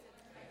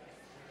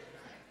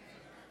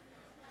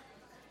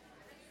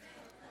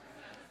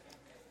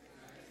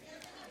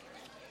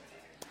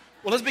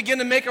Well, let's begin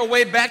to make our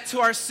way back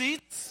to our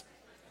seats.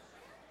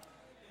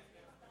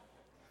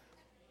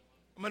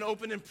 I'm going to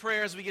open in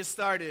prayer as we get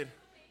started.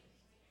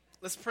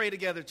 Let's pray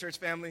together, church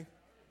family.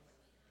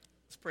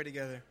 Let's pray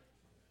together.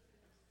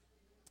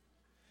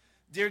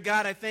 Dear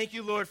God, I thank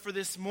you, Lord, for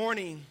this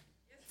morning.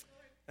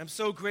 I'm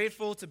so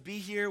grateful to be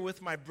here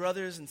with my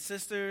brothers and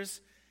sisters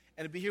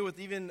and to be here with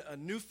even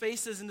new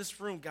faces in this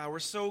room, God. We're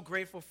so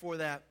grateful for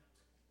that.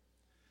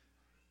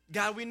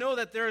 God, we know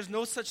that there is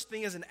no such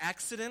thing as an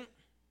accident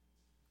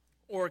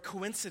or a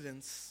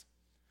coincidence.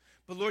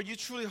 But Lord, you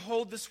truly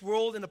hold this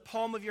world in the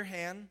palm of your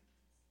hand.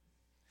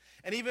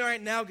 And even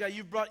right now, God,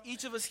 you've brought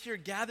each of us here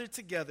gathered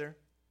together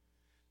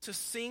to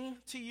sing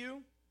to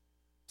you,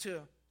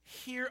 to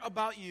hear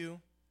about you,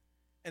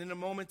 and in a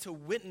moment to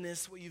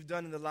witness what you've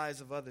done in the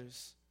lives of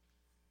others.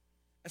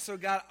 And so,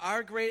 God,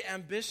 our great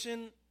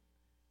ambition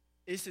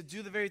is to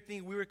do the very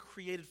thing we were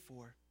created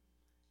for,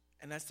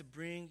 and that's to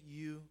bring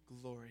you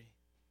glory.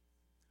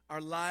 Our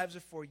lives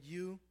are for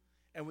you.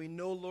 And we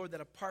know, Lord, that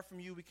apart from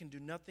you, we can do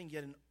nothing,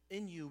 yet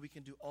in you, we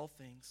can do all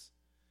things.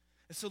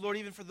 And so, Lord,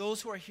 even for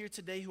those who are here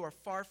today who are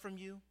far from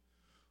you,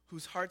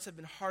 whose hearts have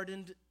been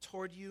hardened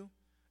toward you,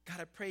 God,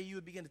 I pray you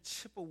would begin to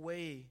chip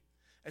away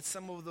at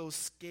some of those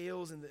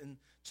scales and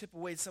chip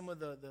away at some of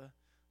the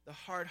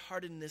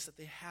hard-heartedness that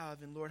they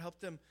have. And, Lord, help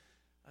them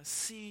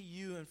see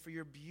you and for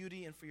your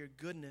beauty and for your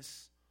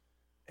goodness,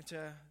 and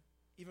to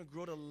even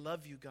grow to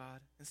love you,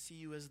 God, and see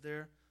you as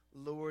their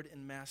Lord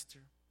and Master.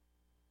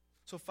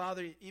 So,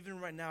 Father, even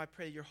right now, I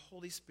pray that your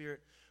Holy Spirit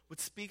would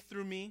speak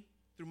through me,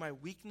 through my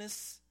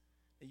weakness,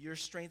 that your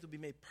strength would be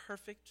made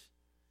perfect.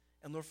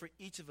 And, Lord, for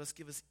each of us,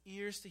 give us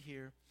ears to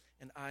hear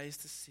and eyes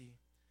to see.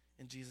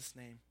 In Jesus'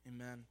 name,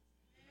 amen.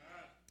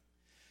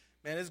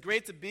 Man, it's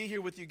great to be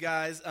here with you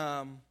guys.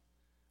 I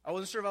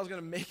wasn't sure if I was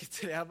going to make it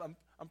today.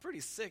 I'm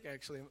pretty sick,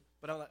 actually,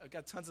 but I've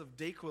got tons of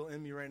Dayquil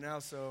in me right now,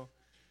 so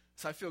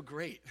I feel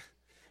great.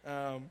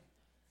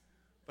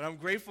 But I'm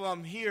grateful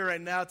I'm here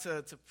right now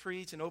to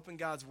preach and open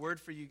God's word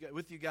for you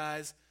with you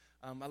guys.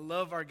 I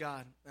love our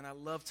God, and I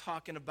love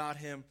talking about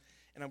him,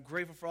 and I'm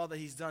grateful for all that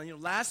he's done. You know,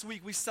 last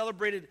week we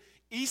celebrated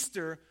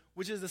Easter,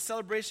 which is the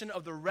celebration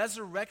of the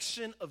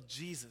resurrection of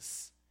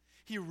Jesus.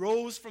 He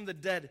rose from the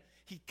dead.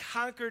 He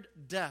conquered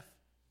death.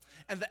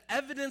 And the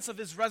evidence of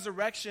his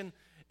resurrection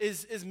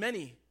is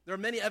many. There are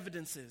many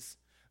evidences.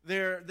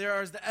 There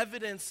is the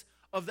evidence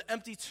of the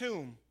empty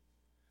tomb.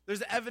 There's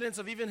the evidence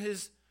of even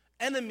his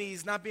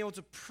enemies not being able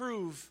to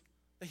prove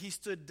that he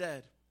stood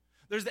dead.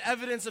 There's the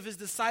evidence of his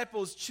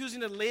disciples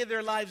choosing to lay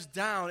their lives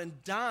down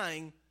and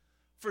dying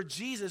for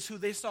Jesus, who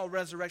they saw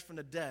resurrect from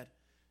the dead.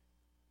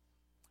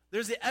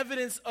 There's the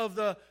evidence of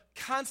the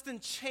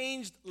constant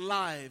changed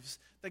lives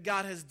that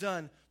God has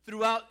done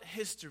throughout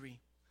history.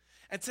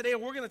 And today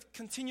we're going to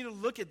continue to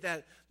look at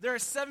that. There are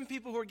 7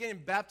 people who are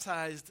getting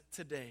baptized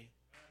today.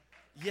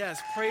 Yes,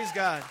 praise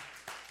God.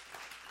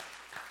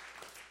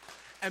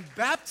 And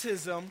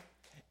baptism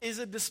is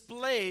a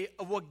display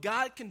of what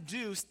God can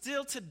do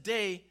still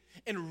today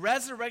in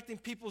resurrecting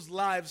people's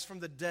lives from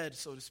the dead,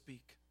 so to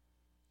speak.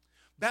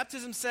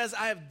 Baptism says,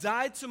 I have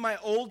died to my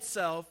old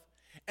self,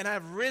 and I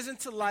have risen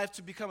to life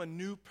to become a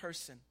new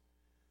person.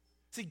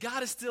 See,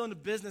 God is still in the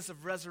business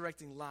of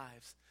resurrecting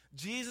lives.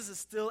 Jesus is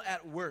still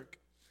at work.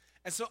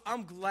 And so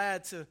I'm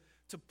glad to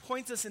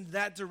point us in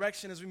that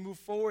direction as we move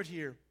forward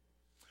here.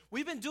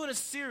 We've been doing a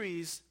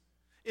series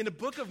in the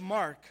book of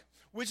Mark,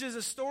 which is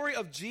a story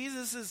of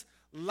Jesus'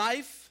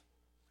 life,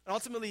 and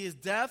ultimately his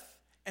death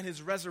and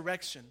his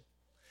resurrection.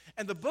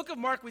 And the book of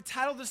Mark, we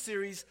titled the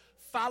series,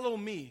 Follow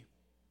Me.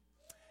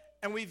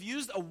 And we've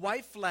used a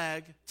white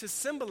flag to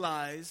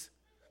symbolize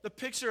the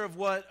picture of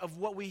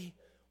what we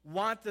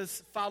want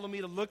this Follow Me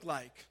to look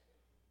like.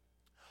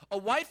 A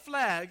white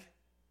flag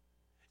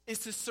is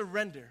to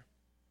surrender.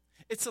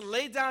 It's to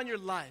lay down your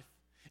life.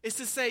 It's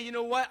to say, you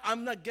know what,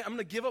 I'm going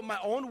to give up my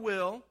own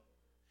will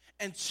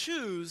and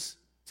choose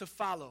to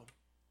follow.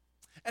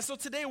 And so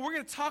today we're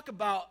going to talk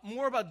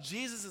more about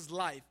Jesus'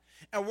 life.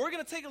 And we're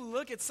going to take a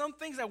look at some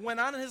things that went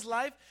on in his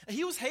life that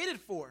he was hated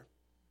for.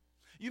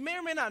 You may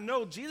or may not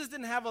know, Jesus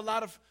didn't have a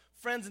lot of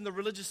friends in the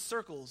religious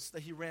circles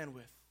that he ran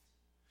with.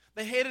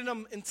 They hated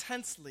him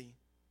intensely.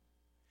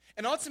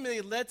 And ultimately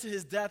it led to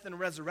his death and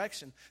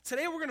resurrection.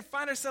 Today we're going to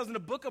find ourselves in the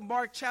book of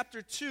Mark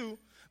chapter 2,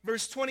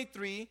 verse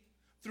 23,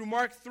 through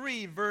Mark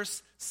 3,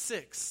 verse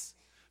 6.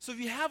 So if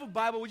you have a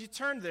Bible, would you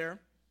turn there?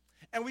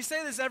 And we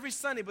say this every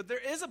Sunday, but there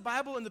is a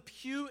Bible in the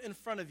pew in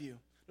front of you.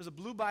 There's a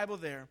blue Bible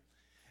there.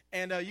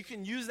 And you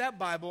can use that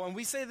Bible. And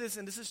we say this,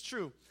 and this is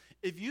true.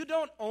 If you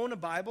don't own a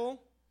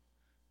Bible,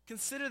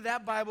 consider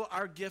that Bible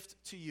our gift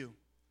to you.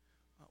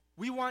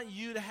 We want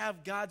you to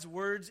have God's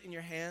words in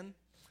your hand,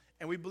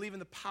 and we believe in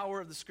the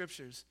power of the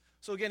Scriptures.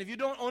 So again, if you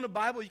don't own a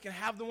Bible, you can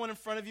have the one in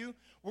front of you.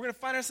 We're going to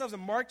find ourselves in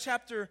Mark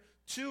chapter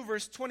 2,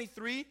 verse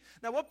 23.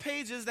 Now, what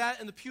page is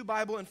that in the pew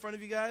Bible in front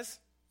of you guys?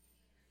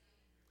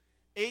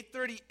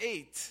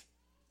 838.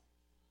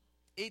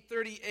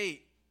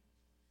 838.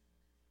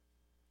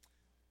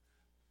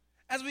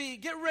 As we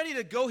get ready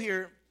to go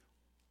here,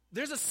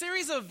 there's a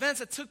series of events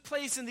that took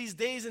place in these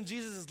days in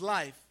Jesus'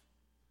 life.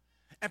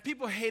 And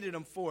people hated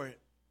him for it.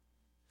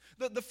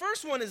 The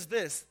first one is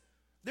this.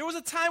 There was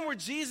a time where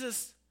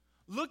Jesus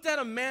looked at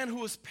a man who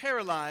was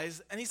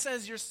paralyzed, and he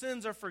says, your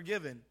sins are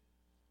forgiven.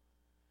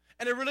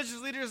 And the religious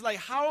leader is like,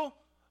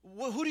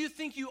 who do you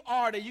think you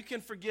are that you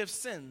can forgive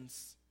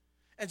sins?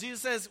 And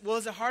Jesus says, well,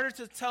 is it harder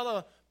to tell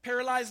a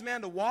paralyzed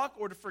man to walk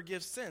or to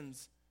forgive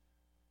sins?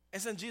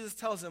 And then Jesus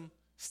tells him,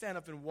 stand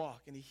up and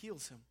walk, and he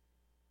heals him.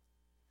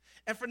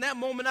 And from that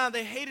moment on,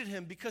 they hated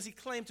him because he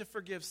claimed to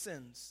forgive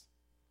sins.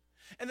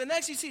 And the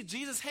next you see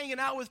Jesus hanging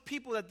out with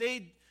people that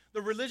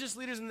the religious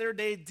leaders in their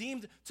day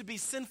deemed to be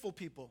sinful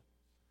people.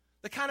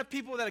 The kind of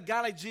people that a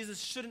guy like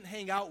Jesus shouldn't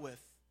hang out with.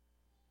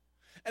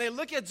 And they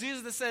look at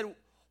Jesus and said,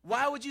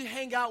 why would you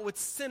hang out with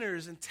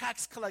sinners and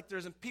tax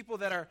collectors and people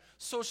that are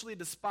socially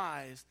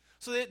despised?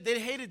 So they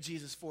hated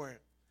Jesus for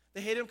it.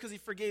 They hated him because he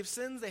forgave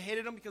sins. They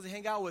hated him because he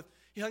hung out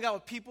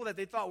with people that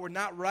they thought were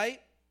not right.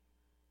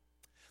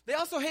 They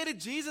also hated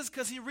Jesus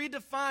because he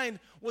redefined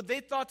what they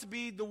thought to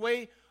be the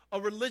way a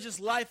religious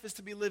life is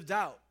to be lived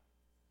out.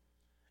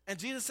 And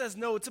Jesus says,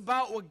 no, it's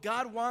about what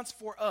God wants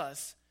for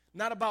us,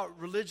 not about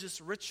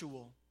religious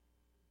ritual.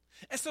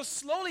 And so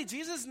slowly,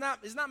 Jesus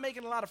is not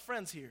making a lot of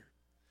friends here.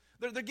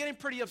 They're getting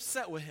pretty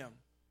upset with him.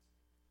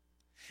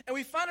 And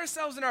we find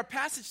ourselves in our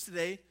passage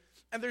today,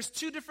 and there's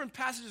two different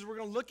passages we're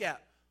going to look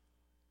at.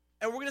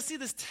 And we're going to see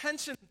this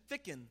tension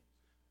thicken.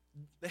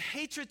 The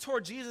hatred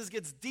toward Jesus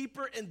gets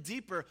deeper and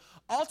deeper,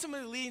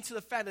 ultimately leading to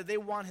the fact that they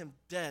want him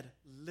dead,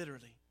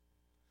 literally.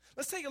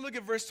 Let's take a look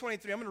at verse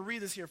 23. I'm going to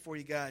read this here for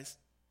you guys.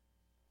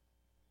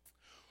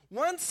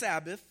 One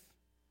Sabbath,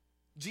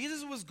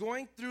 Jesus was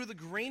going through the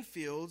grain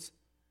fields,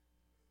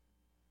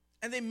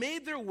 and they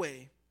made their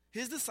way.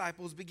 His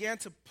disciples began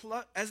to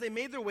pluck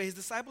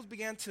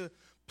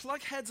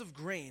heads of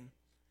grain.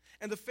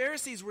 And the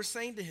Pharisees were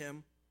saying to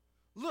him,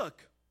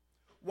 look,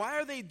 why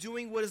are they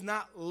doing what is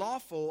not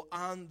lawful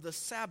on the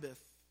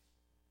Sabbath?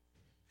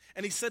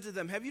 And he said to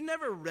them, have you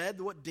never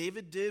read what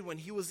David did when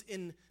he was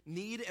in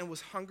need and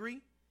was hungry?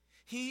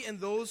 He and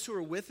those who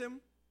were with him?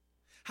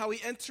 How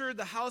he entered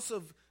the house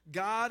of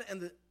God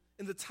in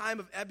the time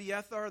of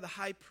Abiathar, the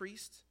high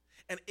priest,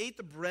 and ate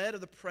the bread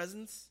of the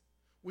presence,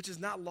 which is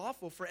not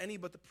lawful for any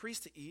but the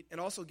priest to eat, and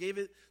also gave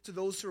it to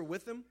those who were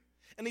with him.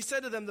 And he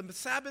said to them, the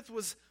Sabbath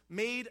was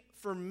made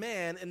for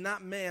man and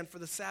not man for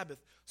the Sabbath.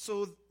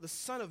 So the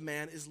Son of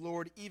Man is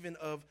Lord even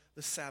of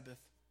the Sabbath.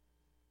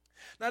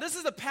 Now this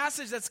is a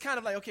passage that's kind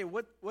of like, okay,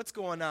 what's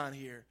going on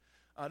here?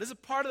 This is a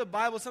part of the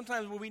Bible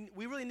sometimes where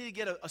we really need to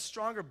get a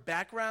stronger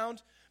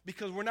background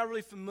because we're not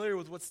really familiar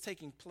with what's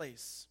taking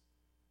place.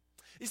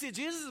 You see,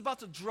 Jesus is about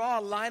to draw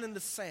a line in the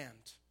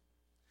sand.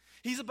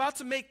 He's about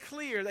to make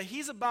clear that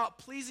he's about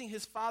pleasing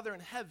his Father in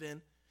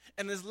heaven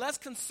and is less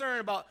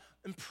concerned about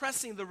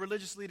impressing the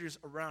religious leaders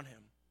around him.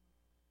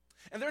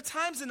 And there are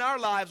times in our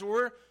lives where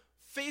we're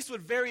faced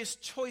with various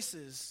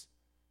choices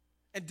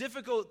and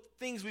difficult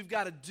things we've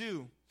got to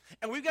do.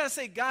 And we've got to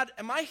say, God,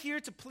 am I here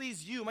to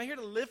please you? Am I here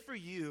to live for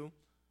you?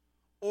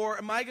 Or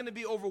am I going to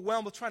be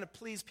overwhelmed with trying to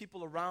please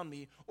people around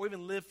me or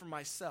even live for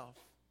myself?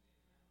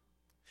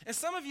 And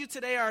some of you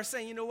today are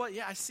saying, you know what?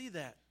 Yeah, I see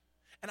that.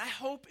 And I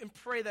hope and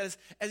pray that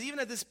as even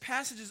as this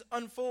passage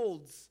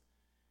unfolds,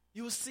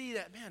 you will see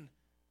that, man,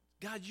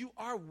 God, you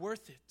are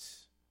worth it.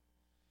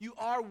 You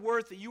are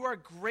worth it. You are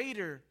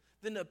greater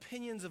than the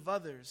opinions of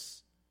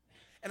others.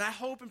 And I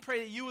hope and pray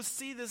that you will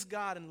see this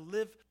God and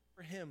live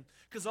for him.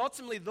 Because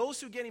ultimately, those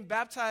who are getting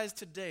baptized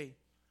today,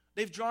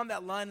 they've drawn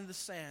that line in the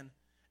sand,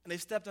 and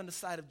they've stepped on the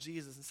side of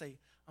Jesus and say,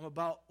 I'm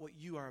about what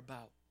you are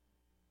about.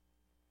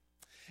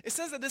 It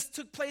says that this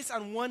took place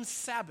on one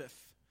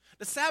Sabbath.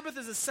 The Sabbath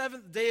is the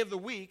seventh day of the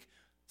week,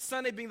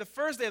 Sunday being the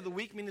first day of the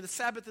week, meaning the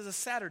Sabbath is a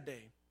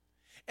Saturday.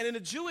 And in the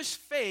Jewish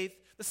faith,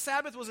 the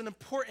Sabbath was an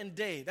important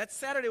day. That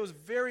Saturday was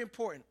very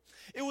important.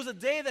 It was a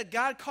day that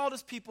God called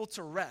his people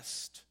to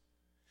rest.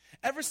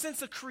 Ever since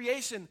the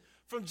creation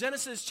from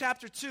Genesis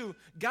chapter 2,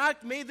 God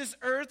made this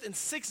earth in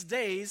 6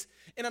 days,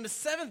 and on the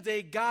seventh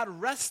day, God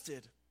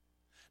rested.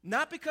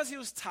 Not because he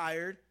was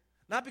tired,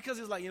 not because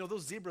he was like,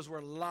 those zebras were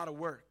a lot of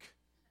work.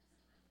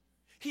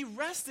 He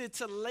rested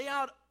to lay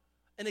out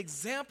an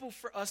example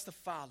for us to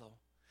follow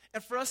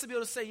and for us to be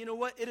able to say, you know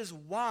what, it is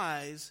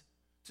wise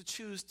to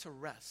choose to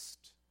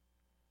rest.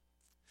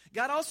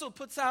 God also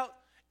puts out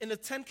in the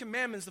 10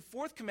 Commandments, the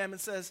fourth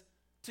commandment says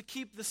to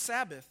keep the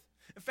Sabbath.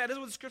 In fact, this is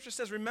what the scripture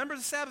says, remember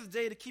the Sabbath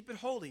day to keep it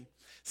holy.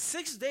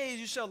 6 days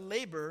you shall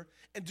labor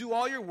and do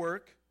all your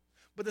work,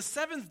 but the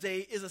seventh day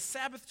is a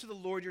Sabbath to the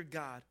Lord your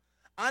God.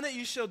 On it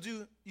you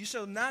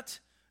shall not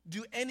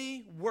do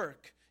any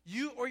work,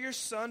 you or your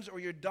sons or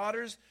your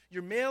daughters,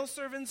 your male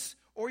servants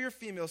or your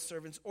female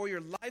servants, or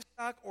your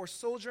livestock or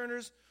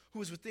sojourners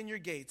who is within your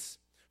gates.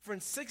 For in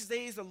 6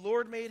 days the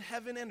Lord made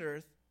heaven and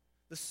earth,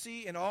 the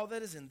sea and all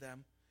that is in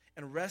them,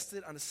 and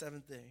rested on the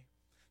seventh day.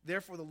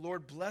 Therefore the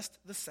Lord blessed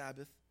the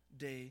Sabbath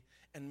day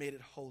and made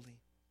it holy.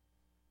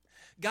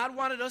 God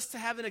wanted us to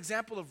have an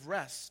example of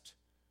rest.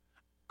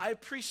 I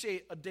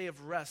appreciate a day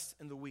of rest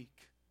in the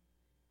week.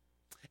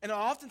 And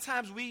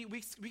oftentimes we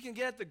can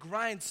get at the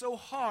grind so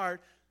hard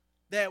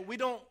that we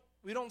don't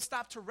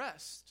stop to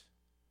rest.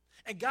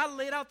 And God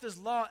laid out this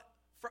law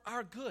for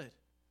our good,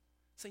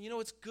 saying,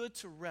 it's good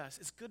to rest.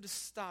 It's good to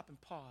stop and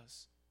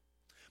pause.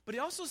 But he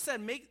also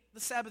said, make the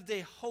Sabbath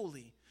day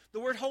holy. The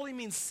word holy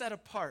means set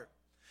apart.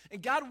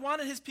 And God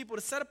wanted his people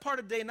to set apart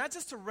a day, not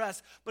just to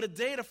rest, but a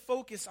day to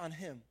focus on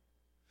him.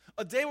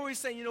 A day where he's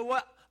saying, you know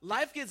what?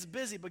 Life gets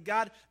busy, but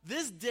God,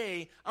 this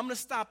day, I'm going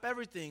to stop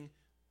everything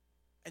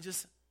and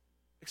just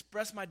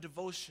express my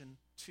devotion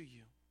to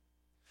you.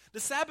 The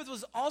Sabbath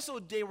was also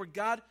a day where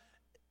God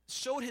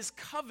showed his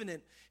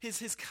covenant,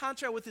 his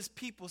contract with his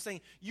people,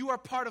 saying, you are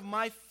part of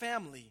my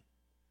family.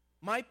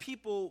 My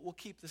people will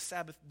keep the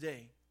Sabbath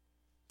day.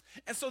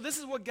 And so this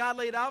is what God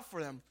laid out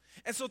for them.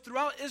 And so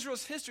throughout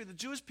Israel's history, the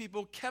Jewish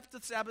people kept the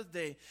Sabbath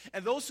day.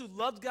 And those who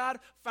loved God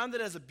found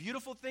it as a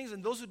beautiful thing.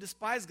 And those who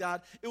despised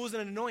God, it was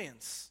an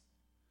annoyance.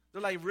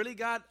 They're like, really,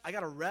 God? I got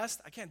to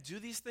rest? I can't do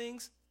these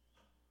things?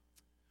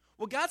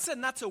 Well, God said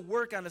not to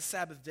work on the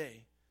Sabbath day.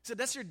 He said,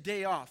 that's your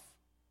day off.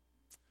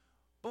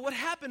 But what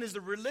happened is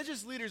the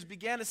religious leaders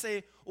began to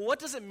say, well, what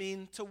does it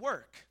mean to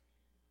work?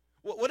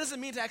 What does it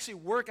mean to actually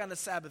work on the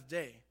Sabbath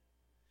day?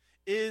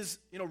 Is,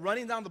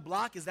 running down the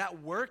block, is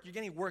that work? You're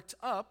getting worked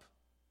up.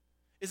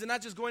 Is it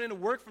not just going into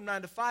work from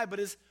 9 to 5, but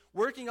is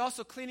working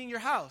also cleaning your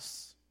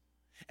house?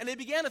 And they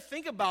began to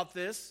think about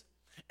this,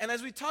 and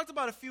as we talked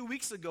about a few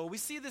weeks ago, we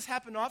see this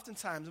happen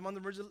oftentimes among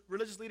the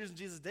religious leaders in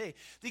Jesus' day.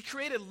 They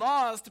created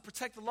laws to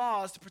protect the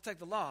laws to protect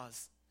the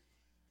laws.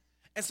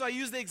 And so I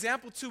used the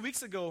example 2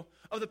 weeks ago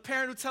of the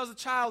parent who tells the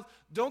child,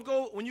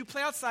 when you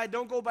play outside,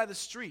 don't go by the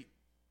street.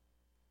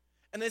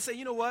 And they say,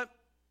 you know what?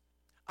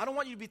 I don't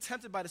want you to be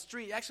tempted by the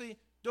street. Actually,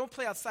 don't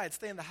play outside.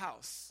 Stay in the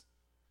house.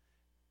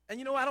 And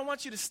you know what? I don't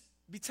want you to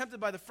be tempted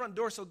by the front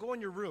door, so go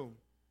in your room.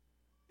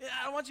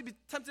 I don't want you to be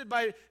tempted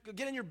by,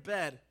 get in your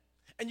bed.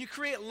 And you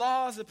create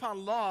laws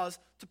upon laws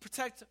to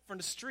protect from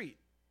the street.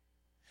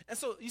 And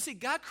so, you see,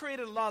 God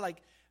created a law,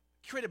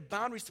 created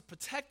boundaries to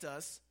protect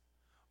us,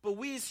 but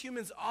we as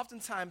humans,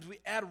 oftentimes, we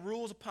add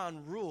rules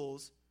upon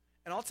rules,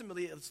 and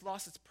ultimately, it's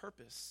lost its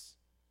purpose.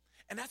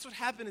 And that's what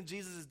happened in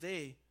Jesus'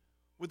 day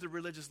with the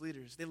religious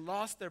leaders. They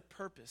lost their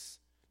purpose.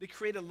 They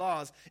created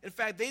laws. In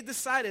fact, they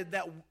decided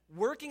that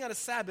working on a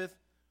Sabbath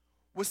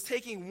was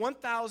taking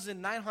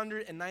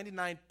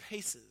 1,999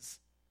 paces.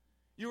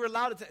 You were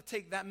allowed to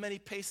take that many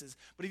paces.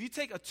 But if you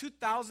take a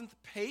 2,000th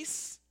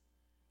pace,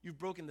 you've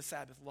broken the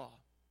Sabbath law.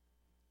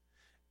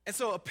 And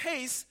so a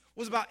pace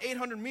was about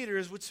 800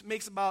 meters, which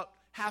makes about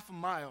half a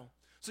mile.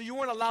 So you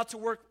weren't allowed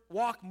to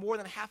walk more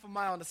than half a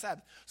mile on the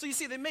Sabbath. So you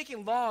see, they're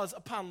making laws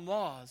upon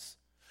laws.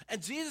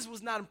 And Jesus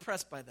was not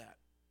impressed by that.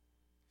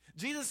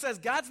 Jesus says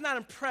God's not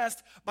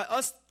impressed by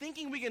us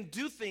thinking we can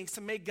do things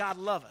to make God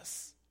love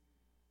us.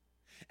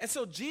 And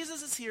so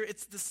Jesus is here,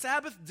 it's the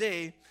Sabbath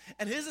day,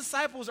 and his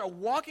disciples are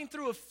walking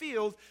through a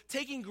field,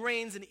 taking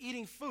grains and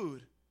eating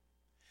food.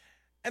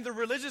 And the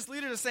religious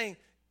leaders are saying,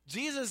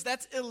 Jesus,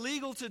 that's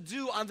illegal to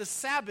do on the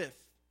Sabbath.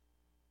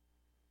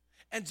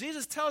 And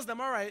Jesus tells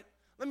them, all right,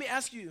 let me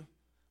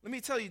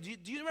tell you,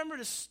 do you remember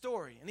this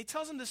story? And he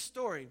tells them this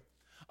story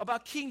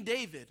about King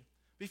David.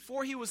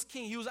 Before he was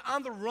king, he was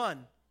on the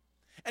run.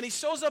 And he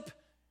shows up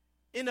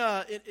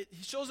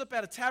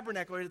at a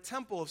tabernacle or a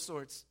temple of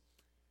sorts.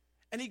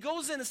 And he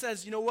goes in and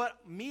says, you know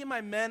what? Me and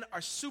my men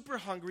are super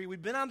hungry.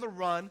 We've been on the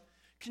run.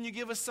 Can you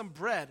give us some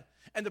bread?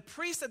 And the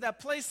priest at that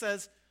place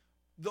says,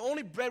 the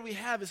only bread we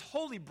have is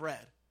holy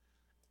bread.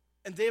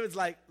 And David's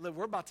like, look,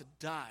 we're about to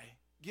die.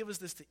 Give us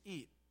this to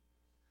eat.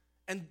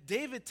 And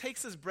David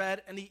takes his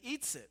bread and he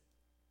eats it.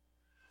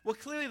 Well,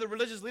 clearly the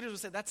religious leaders would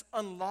say that's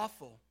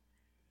unlawful.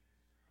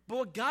 But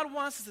what God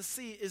wants us to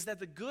see is that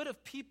the good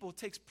of people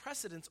takes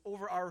precedence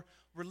over our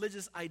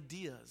religious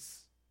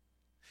ideas.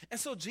 And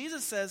so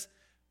Jesus says,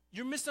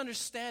 you're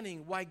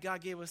misunderstanding why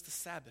God gave us the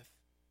Sabbath.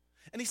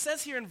 And he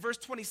says here in verse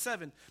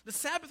 27, the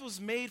Sabbath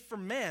was made for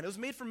man. It was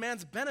made for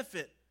man's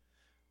benefit.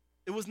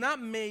 It was not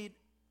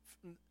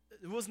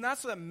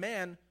so that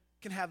man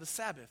can have the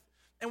Sabbath.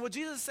 And what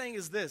Jesus is saying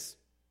is this: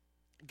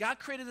 God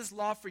created this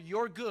law for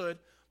your good,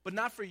 but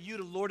not for you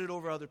to lord it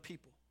over other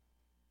people.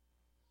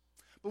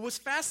 But what's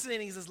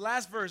fascinating is this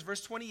last verse,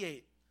 verse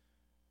 28.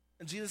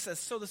 And Jesus says,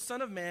 so the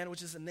Son of Man,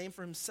 which is a name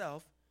for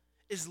himself,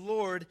 is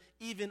Lord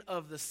even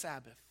of the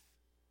Sabbath.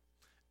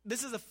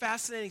 This is a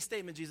fascinating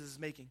statement Jesus is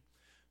making,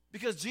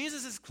 because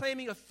Jesus is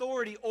claiming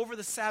authority over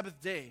the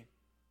Sabbath day.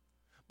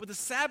 But the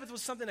Sabbath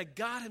was something that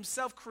God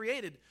himself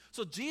created.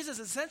 So Jesus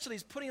essentially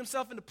is putting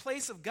himself in the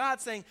place of God,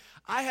 saying,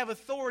 I have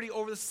authority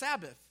over the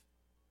Sabbath.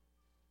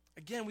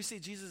 Again, we see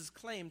Jesus'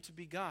 claim to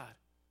be God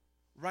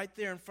right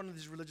there in front of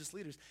these religious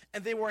leaders.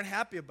 And they weren't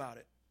happy about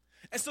it.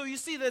 And so you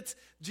see that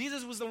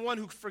Jesus was the one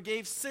who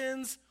forgave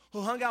sins,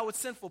 who hung out with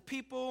sinful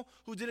people,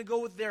 who didn't go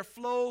with their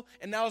flow,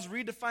 and now is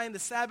redefining the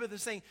Sabbath and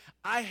saying,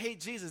 I hate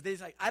Jesus. They're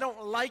like, I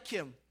don't like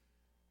him.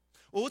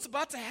 Well, what's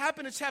about to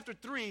happen in chapter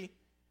 3,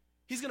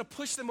 he's going to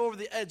push them over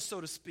the edge,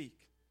 so to speak.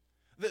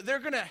 They're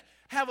going to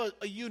have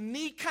a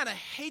unique kind of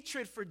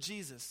hatred for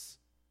Jesus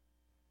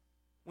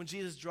when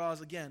Jesus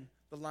draws, again,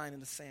 the line in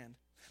the sand.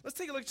 Let's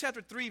take a look at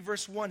chapter 3,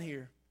 verse 1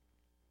 here.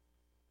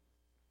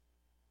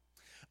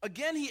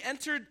 Again, he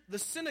entered the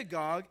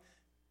synagogue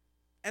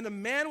and a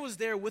man was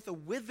there with a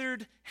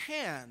withered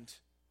hand.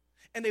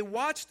 And they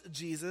watched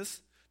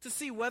Jesus to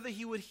see whether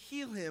he would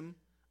heal him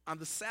on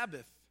the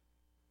Sabbath,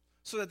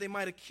 so that they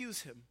might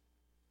accuse him.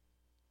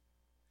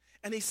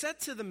 And he said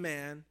to the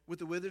man with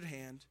the withered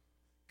hand,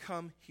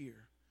 "Come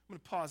here." I'm going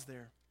to pause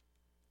there.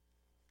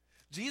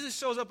 Jesus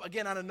shows up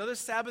again on another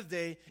Sabbath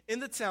day in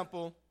the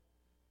temple,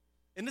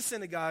 in the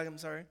synagogue,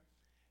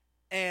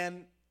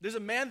 and there's a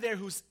man there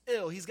who's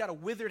ill. He's got a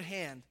withered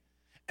hand.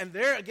 And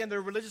there, again, the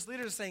religious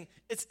leaders are saying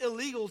it's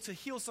illegal to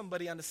heal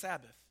somebody on the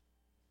Sabbath.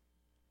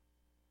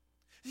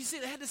 You see,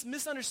 they had this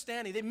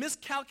misunderstanding. They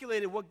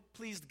miscalculated what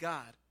pleased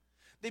God.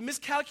 They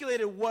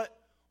miscalculated what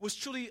was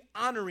truly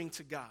honoring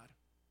to God.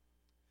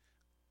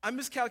 I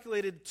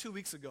miscalculated 2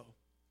 weeks ago.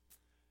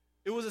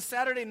 It was a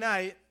Saturday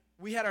night.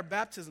 We had our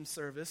baptism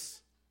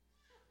service.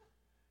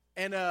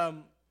 And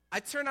I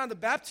turned on the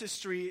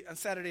baptistry on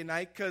Saturday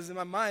night because in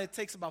my mind it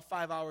takes about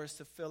 5 hours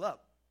to fill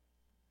up.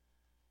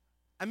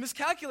 I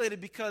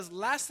miscalculated because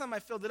last time I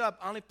filled it up,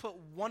 I only put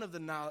one of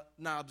the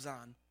knobs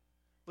on.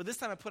 But this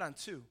time I put on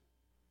two.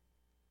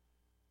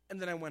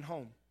 And then I went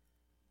home.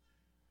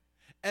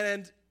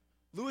 And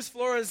Luis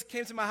Flores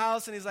came to my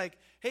house and he's like,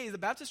 "Hey, is the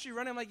baptistry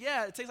running?" I'm like,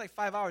 "Yeah, it takes like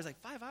 5 hours." Like,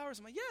 5 hours?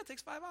 I'm like, "Yeah, it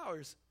takes 5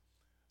 hours."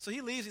 So he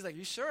leaves. He's like,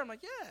 "You sure?" I'm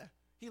like, "Yeah."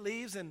 He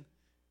leaves and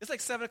it's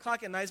like 7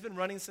 o'clock at night. It's been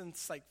running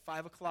since like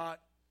 5 o'clock.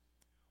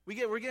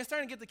 We're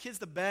starting to get the kids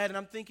to bed and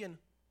I'm thinking,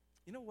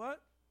 you know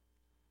what?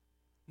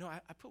 No,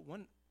 I put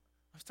one.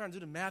 I'm starting to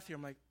do the math here.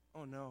 I'm like,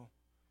 oh no.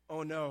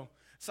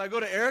 So I go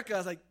to Erica. I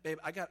was like, "Babe,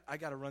 I got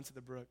to run to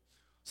the brook."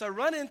 So I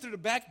run in through the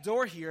back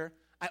door here.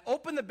 I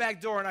open the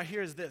back door and I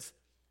hear this.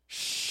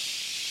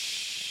 Shh.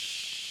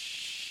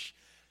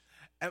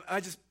 And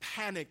I just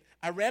panicked.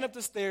 I ran up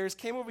the stairs,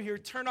 came over here,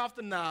 turned off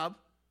the knob,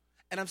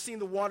 and I'm seeing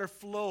the water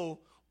flow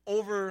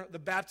over the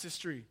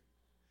baptistry.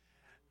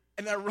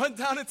 And I run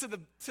down into the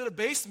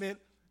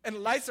basement, and the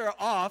lights are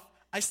off.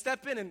 I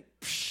step in and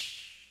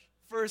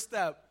first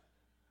step.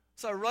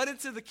 So I run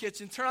into the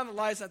kitchen, turn on the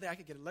lights. I think I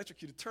could get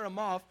electrocuted, turn them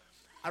off.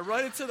 I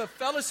run into the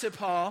fellowship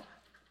hall.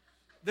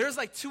 There's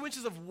like 2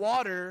 inches of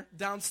water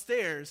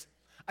downstairs.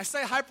 I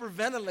start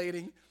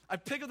hyperventilating. I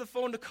pick up the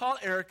phone to call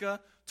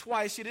Erica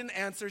twice. She didn't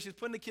answer. She was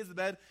putting the kids to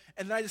bed.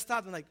 And then I just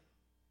stopped and like,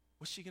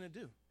 what's she going to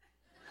do?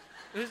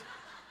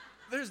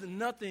 There's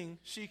nothing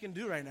she can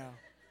do right now.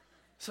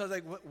 So I was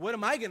like, what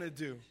am I going to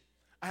do?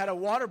 I had a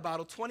water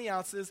bottle, 20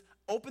 ounces,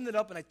 opened it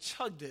up, and I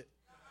chugged it.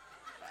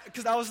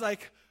 Because I was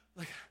like,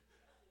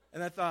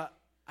 and I thought,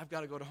 I've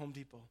got to go to Home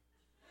Depot.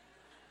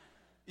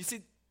 You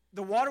see,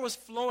 the water was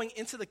flowing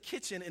into the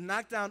kitchen and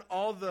knocked down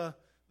all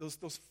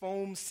those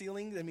foam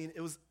ceilings. I mean,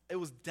 it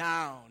was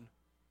down,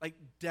 like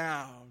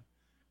down.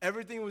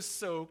 Everything was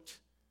soaked.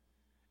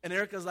 And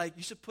Erica's like,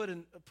 "You should put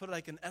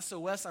like an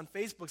SOS on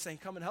Facebook saying,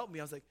 'Come and help me.'"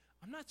 I was like,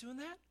 "I'm not doing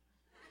that."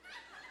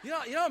 You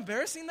know how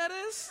embarrassing that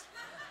is?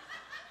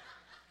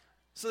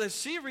 So then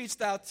she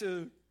reached out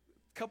to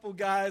a couple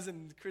guys,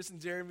 and Chris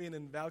and Jeremy, and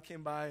then Val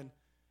came by, and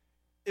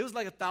it was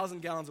like 1,000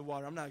 gallons of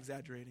water. I'm not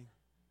exaggerating.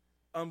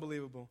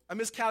 Unbelievable. I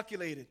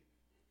miscalculated.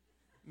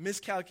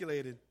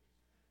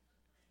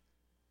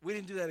 We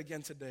didn't do that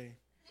again today.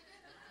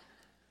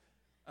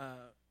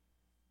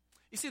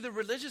 You see, the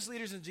religious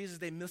leaders in Jesus,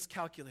 they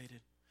miscalculated.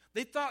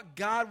 They thought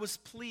God was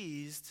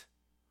pleased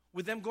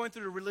with them going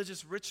through the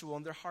religious ritual,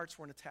 and their hearts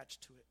weren't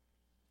attached to it.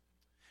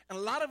 And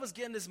a lot of us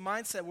get in this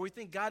mindset where we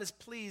think God is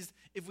pleased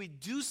if we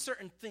do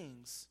certain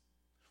things.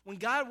 When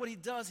God, what he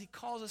does, he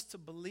calls us to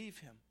believe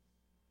him.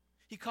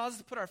 He calls us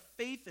to put our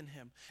faith in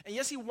him. And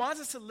yes, he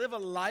wants us to live a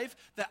life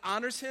that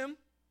honors him,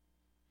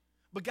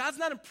 but God's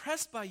not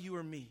impressed by you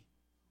or me.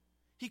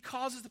 He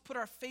calls us to put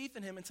our faith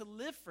in him and to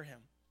live for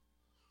him.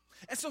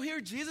 And so here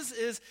Jesus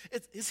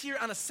is here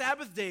on a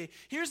Sabbath day.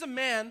 Here's a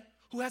man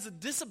who has a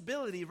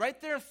disability right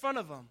there in front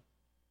of him.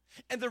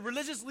 And the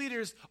religious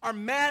leaders are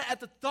mad at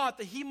the thought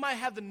that he might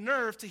have the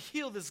nerve to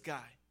heal this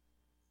guy,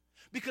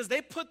 because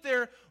they put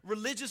their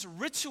religious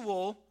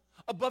ritual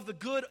above the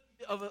good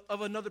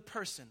of another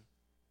person.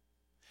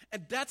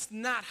 And that's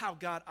not how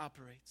God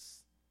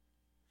operates.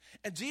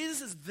 And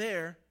Jesus is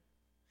there.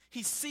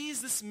 He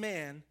sees this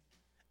man,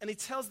 and he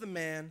tells the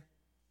man,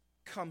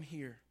 "Come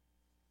here.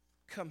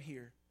 Come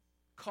here."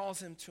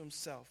 Calls him to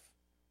himself.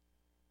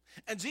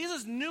 And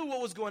Jesus knew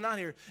what was going on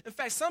here. In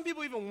fact, some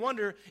people even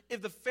wonder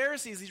if the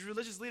Pharisees, these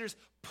religious leaders,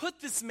 put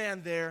this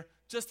man there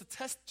just to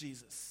test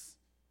Jesus.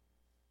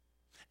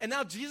 And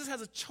now Jesus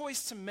has a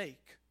choice to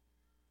make.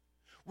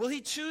 Will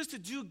he choose to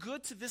do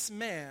good to this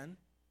man,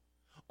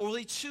 or will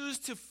he choose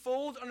to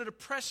fold under the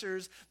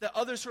pressures that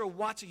others who are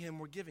watching him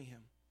were giving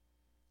him?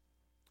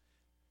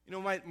 You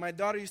know, my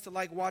daughter used to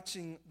like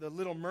watching The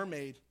Little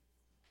Mermaid.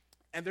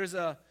 And there's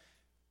a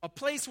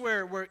place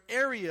where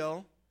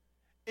Ariel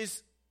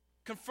is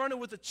confronted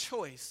with a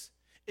choice.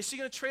 Is she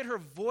going to trade her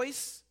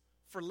voice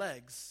for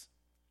legs?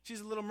 She's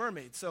a little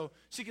mermaid, so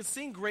she can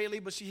sing greatly,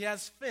 but she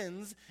has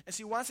fins, and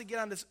she wants to get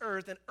on this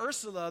earth. And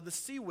Ursula, the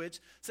sea witch,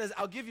 says,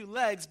 "I'll give you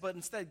legs, but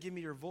instead give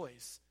me your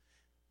voice."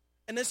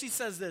 And then she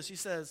says this. She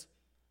says,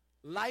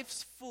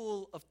 "Life's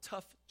full of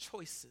tough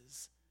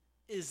choices,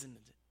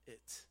 isn't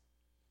it?"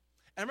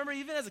 I remember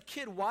even as a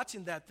kid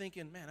watching that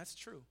thinking, man, that's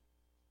true.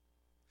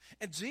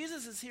 And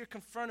Jesus is here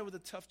confronted with a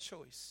tough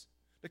choice.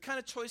 The kind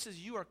of choices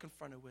you are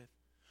confronted with.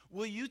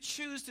 Will you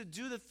choose to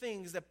do the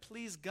things that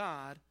please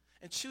God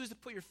and choose to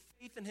put your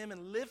faith in him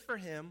and live for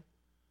him?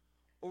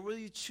 Or will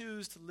you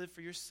choose to live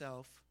for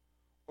yourself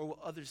or what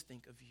others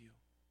think of you?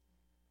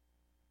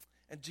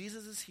 And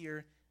Jesus is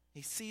here.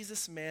 He sees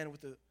this man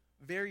with a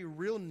very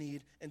real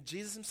need, and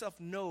Jesus himself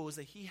knows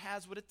that he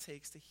has what it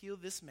takes to heal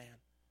this man.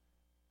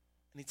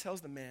 And he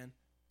tells the man,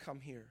 come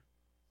here.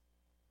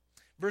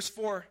 Verse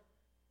 4,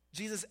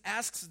 Jesus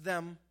asks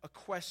them a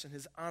question,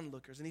 his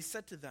onlookers, and he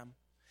said to them,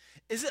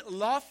 is it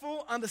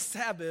lawful on the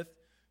Sabbath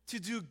to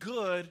do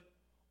good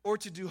or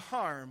to do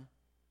harm,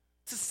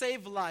 to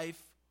save life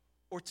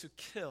or to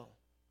kill?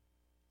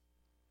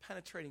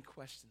 Penetrating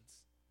questions.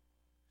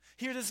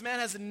 Here this man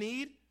has a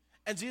need,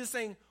 and Jesus is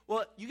saying,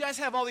 well, you guys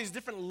have all these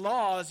different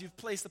laws you've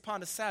placed upon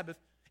the Sabbath.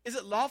 Is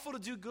it lawful to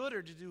do good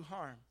or to do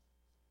harm?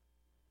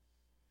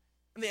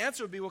 And the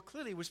answer would be, well,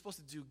 clearly we're supposed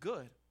to do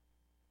good.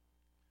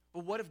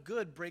 But what if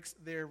good breaks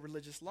their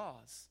religious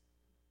laws?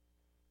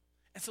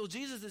 And so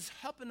Jesus is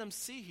helping them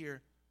see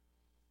here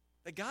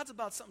that God's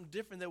about something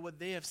different than what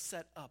they have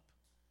set up.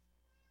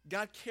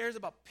 God cares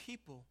about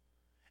people.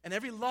 And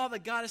every law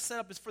that God has set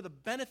up is for the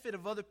benefit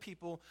of other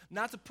people,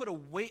 not to put a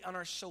weight on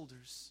our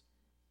shoulders.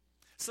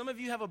 Some of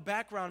you have a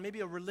background, maybe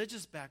a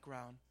religious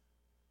background,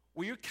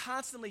 where you're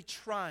constantly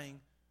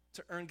trying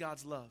to earn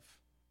God's love.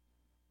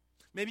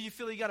 Maybe you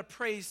feel like you got to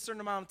pray a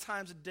certain amount of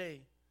times a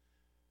day.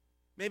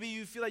 Maybe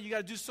you feel like you got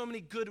to do so many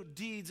good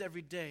deeds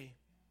every day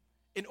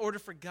in order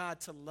for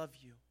God to love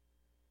you.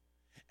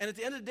 And at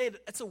the end of the day,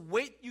 it's a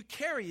weight you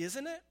carry,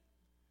 isn't it?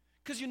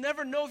 Because you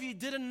never know if you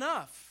did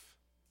enough.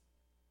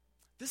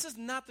 This is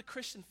not the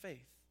Christian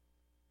faith.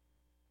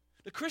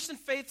 The Christian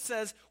faith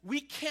says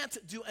we can't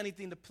do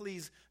anything to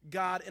please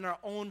God in our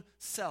own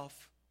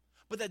self,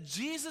 but that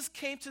Jesus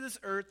came to this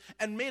earth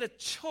and made a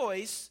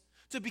choice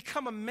to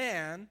become a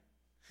man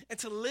and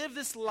to live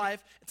this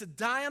life and to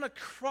die on a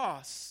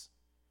cross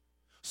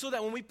so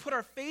that when we put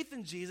our faith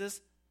in Jesus,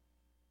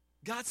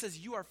 God says,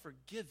 you are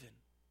forgiven.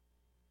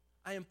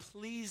 I am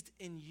pleased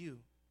in you.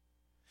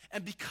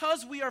 And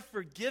because we are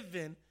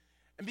forgiven,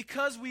 and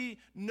because we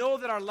know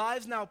that our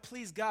lives now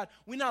please God,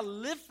 we now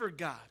live for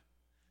God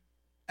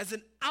as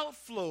an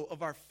outflow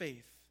of our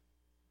faith.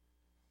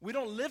 We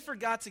don't live for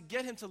God to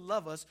get him to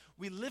love us.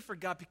 We live for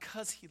God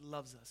because he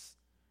loves us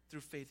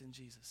through faith in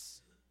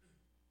Jesus.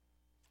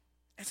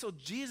 And so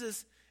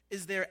Jesus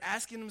is there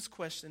asking him this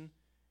question,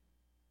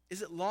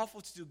 is it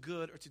lawful to do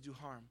good or to do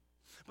harm?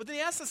 But then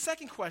he asks the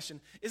second question,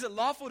 is it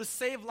lawful to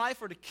save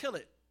life or to kill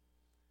it?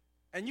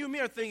 And you and me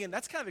are thinking,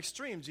 that's kind of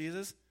extreme,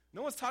 Jesus.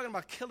 No one's talking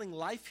about killing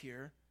life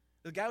here.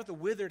 The guy with the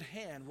withered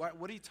hand, what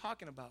are you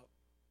talking about?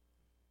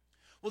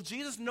 Well,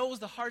 Jesus knows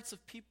the hearts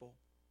of people.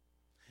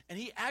 And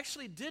he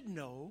actually did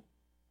know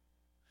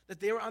that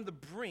they were on the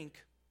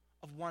brink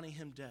of wanting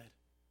him dead.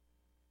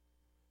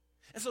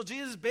 And so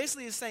Jesus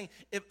basically is saying,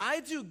 if I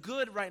do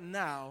good right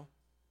now,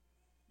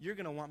 you're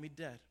going to want me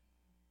dead.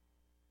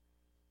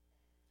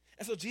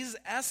 And so Jesus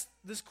asked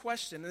this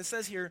question, and it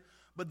says here,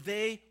 but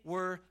they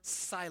were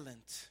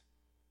silent.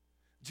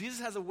 Jesus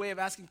has a way of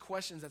asking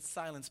questions that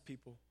silence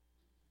people.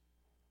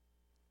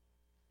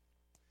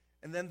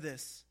 And then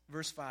this,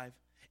 verse 5.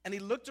 And he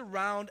looked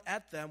around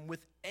at them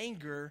with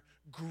anger,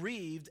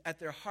 grieved at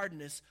their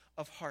hardness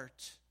of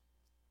heart.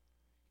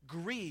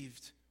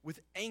 Grieved with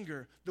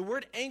anger. The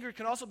word anger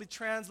can also be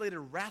translated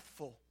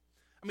wrathful.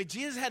 I mean,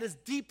 Jesus had his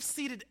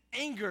deep-seated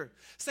anger,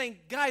 saying,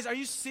 guys, are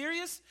you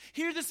serious?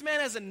 Here this man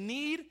has a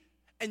need,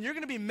 and you're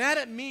going to be mad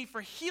at me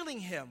for healing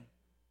him.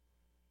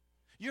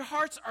 Your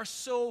hearts are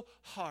so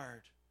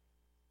hard.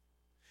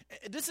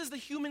 This is the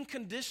human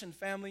condition,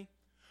 family.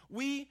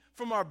 We,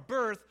 from our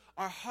birth,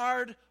 are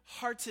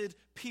hard-hearted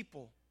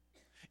people.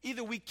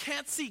 Either we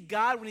can't see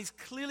God when he's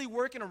clearly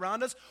working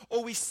around us,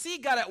 or we see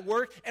God at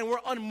work and we're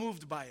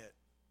unmoved by it.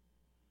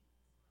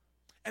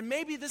 And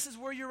maybe this is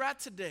where you're at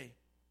today.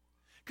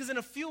 Because in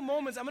a few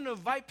moments, I'm going to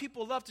invite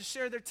people up to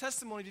share their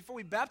testimony before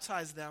we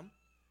baptize them.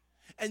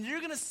 And you're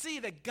going to see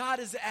that God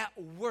is at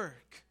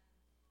work.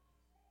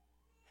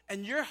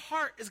 And your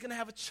heart is going to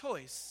have a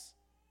choice.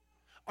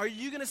 Are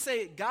you going to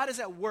say, God is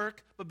at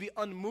work, but be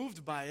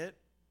unmoved by it?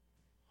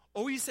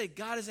 Or will you say,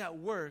 God is at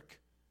work,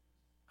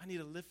 I need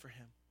to live for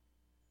him?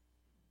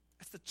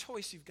 That's the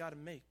choice you've got to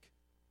make.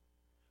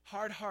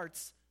 Hard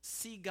hearts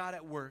see God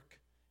at work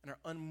and are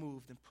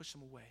unmoved and push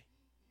him away.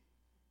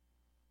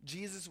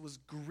 Jesus was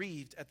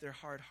grieved at their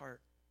hard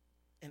heart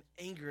and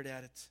angered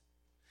at it.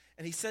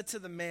 And he said to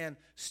the man,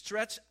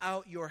 stretch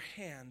out your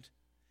hand.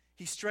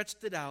 He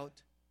stretched it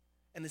out,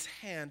 and his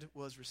hand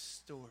was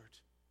restored.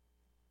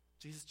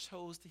 Jesus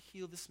chose to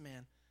heal this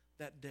man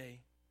that day.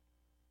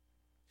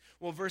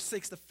 Well, verse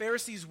 6, the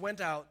Pharisees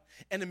went out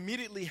and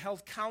immediately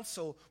held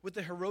counsel with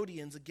the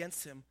Herodians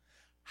against him,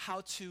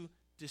 how to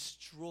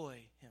destroy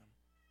him.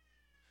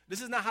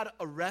 This is not how to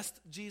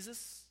arrest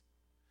Jesus,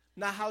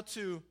 not how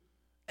to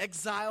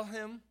exile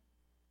him.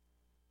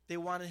 They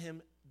wanted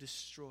him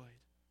destroyed.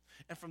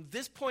 And from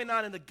this point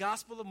on in the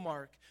Gospel of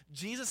Mark,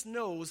 Jesus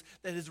knows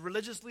that his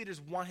religious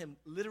leaders want him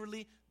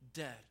literally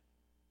dead.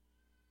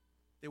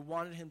 They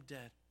wanted him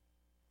dead.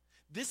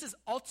 This is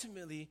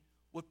ultimately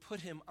what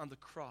put him on the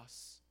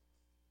cross.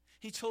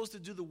 He chose to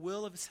do the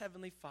will of his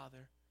heavenly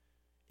Father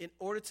in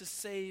order to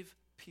save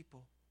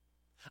people.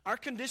 Our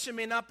condition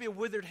may not be a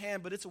withered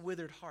hand, but it's a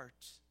withered heart.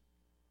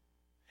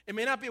 It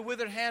may not be a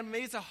withered hand,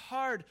 maybe it's a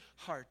hard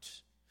heart.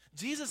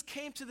 Jesus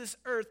came to this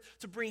earth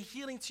to bring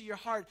healing to your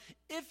heart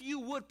if you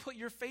would put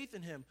your faith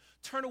in him.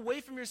 Turn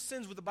away from your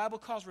sins, what the Bible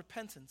calls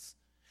repentance,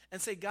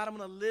 and say, God, I'm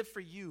going to live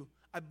for you.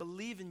 I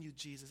believe in you,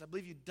 Jesus. I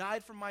believe you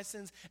died for my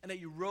sins and that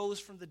you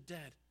rose from the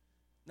dead.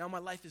 Now my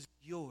life is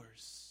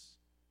yours.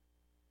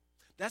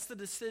 That's the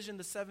decision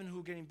the 7 who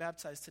are getting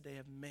baptized today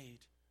have made.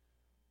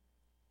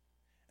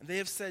 And they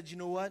have said, you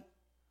know what?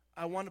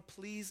 I want to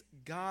please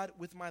God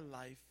with my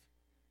life,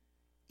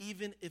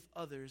 even if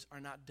others are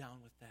not down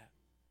with that.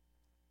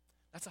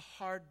 That's a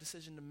hard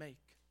decision to make.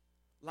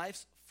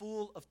 Life's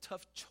full of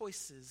tough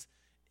choices,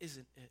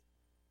 isn't it?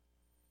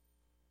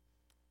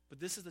 But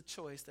this is the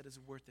choice that is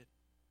worth it.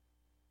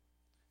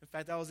 In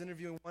fact, I was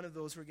interviewing one of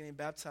those who are getting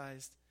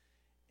baptized,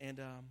 and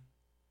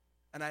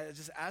I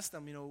just asked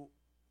them,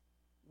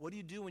 what do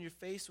you do when you're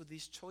faced with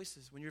these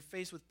choices, when you're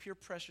faced with peer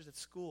pressures at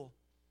school?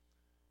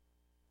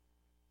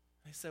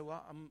 And he said,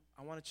 well,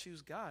 I want to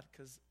choose God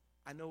because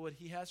I know what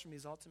he has for me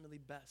is ultimately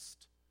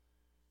best.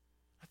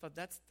 I thought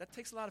that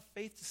takes a lot of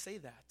faith to say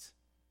that,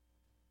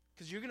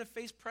 because you're going to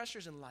face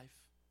pressures in life,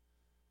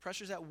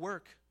 pressures at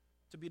work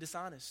to be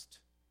dishonest,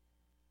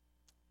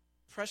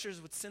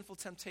 pressures with sinful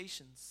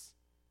temptations,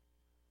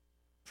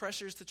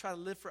 pressures to try to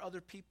live for other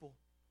people,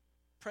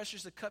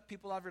 pressures to cut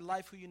people out of your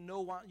life who you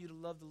know want you to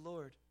love the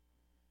Lord.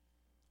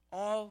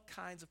 All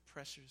kinds of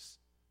pressures.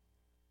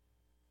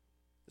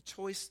 The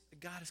choice that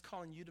God is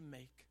calling you to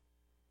make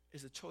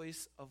is a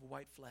choice of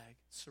white flag,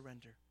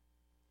 surrender.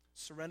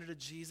 Surrender to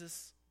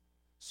Jesus,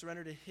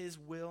 surrender to his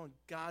will and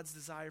God's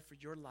desire for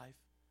your life,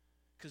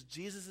 because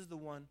Jesus is the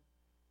one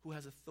who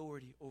has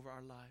authority over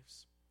our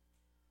lives.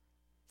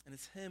 And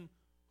it's him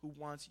who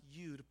wants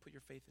you to put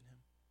your faith in him.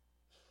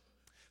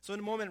 So in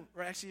a moment,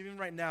 or actually even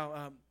right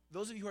now,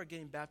 those of you who are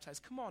getting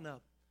baptized, come on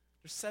up.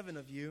 There's 7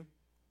 of you.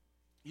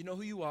 You know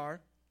who you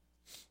are.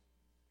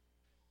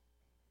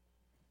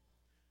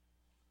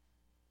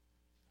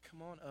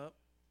 Come on up.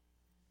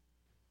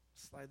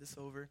 Slide this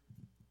over.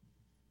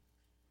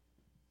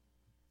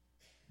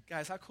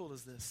 Guys, how cool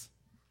is this?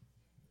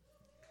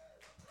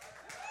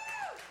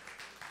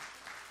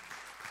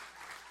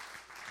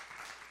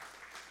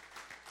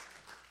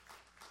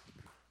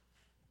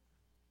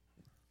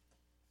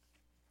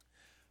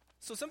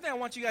 So something I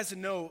want you guys to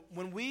know,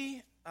 when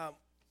we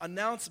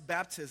announce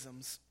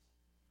baptisms,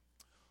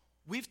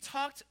 we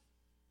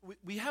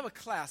have a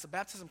class, a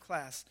baptism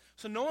class.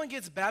 So no one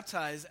gets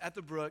baptized at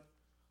the Brook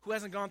who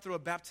hasn't gone through a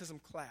baptism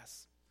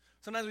class.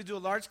 Sometimes we do a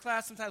large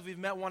class. Sometimes we've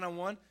met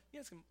one-on-one. You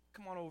guys can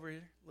come on over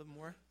here a little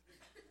more.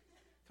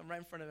 Come right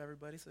in front of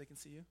everybody so they can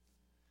see you.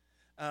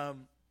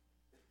 And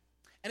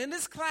in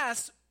this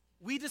class,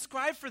 we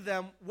describe for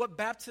them what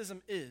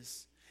baptism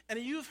is. And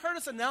you've heard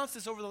us announce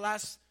this over the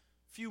last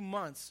few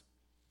months.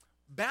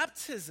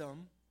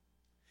 Baptism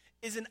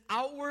is an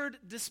outward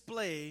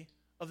display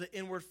of the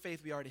inward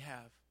faith we already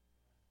have.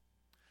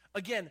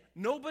 Again,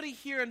 nobody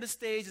here on this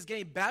stage is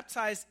getting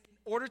baptized in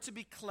order to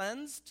be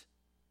cleansed.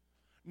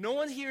 No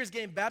one here is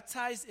getting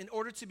baptized in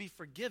order to be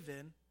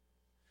forgiven.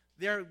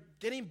 They are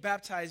getting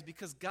baptized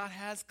because God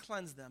has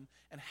cleansed them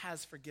and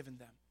has forgiven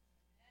them.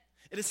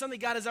 It is something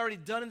God has already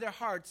done in their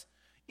hearts.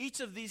 Each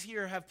of these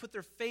here have put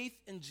their faith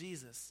in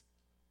Jesus.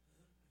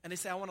 And they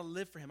say, I want to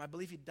live for him. I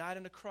believe he died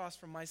on the cross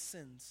for my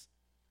sins.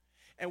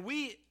 And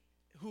we,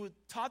 who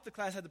taught the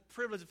class, had the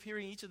privilege of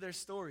hearing each of their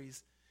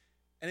stories.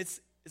 And it's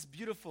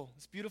beautiful.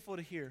 It's beautiful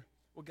to hear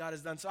what God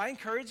has done. So I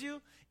encourage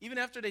you, even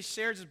after they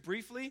share just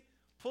briefly,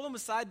 pull them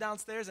aside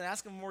downstairs and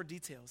ask them more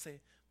details. Say,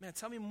 man,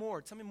 tell me more.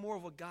 Tell me more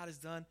of what God has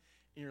done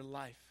in your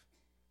life.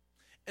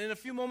 And in a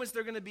few moments,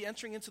 they're going to be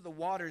entering into the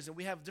waters, and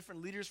we have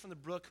different leaders from the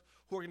Brook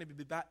who are going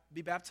to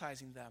be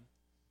baptizing them.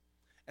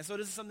 And so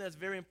this is something that's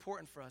very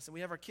important for us. And we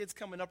have our kids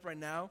coming up right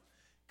now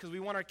because we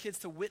want our kids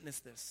to witness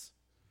this.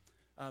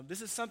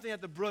 This is something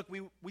at the Brook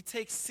we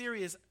take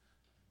serious,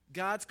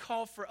 God's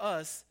call for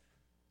us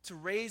to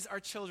raise our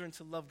children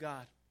to love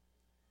God.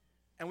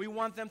 And we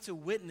want them to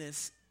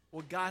witness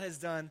what God has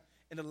done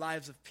in the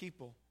lives of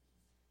people.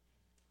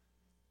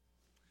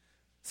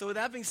 So with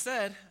that being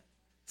said,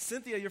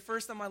 Cynthia, you're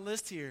first on my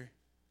list here.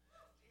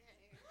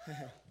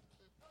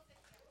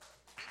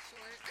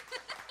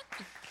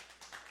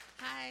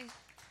 Hi.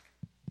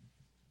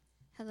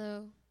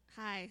 Hello.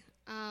 Hi.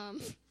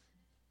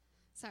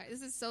 Sorry,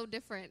 this is so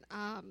different.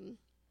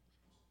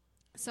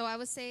 So I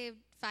was saved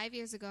 5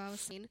 years ago. I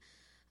was saved.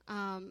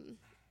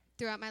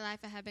 Throughout my life,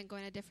 I have been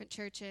going to different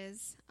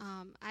churches.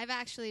 I've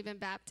actually been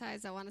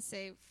baptized, I want to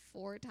say,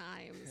 4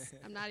 times.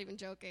 I'm not even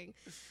joking.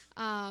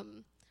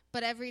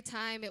 But every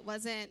time it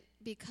wasn't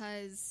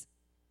because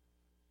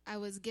I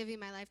was giving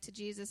my life to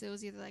Jesus. It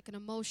was either like an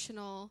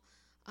emotional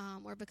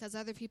or because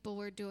other people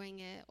were doing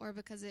it, or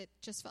because it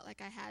just felt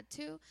like I had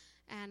to.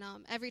 And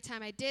every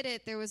time I did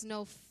it, there was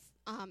no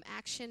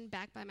action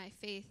backed by my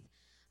faith.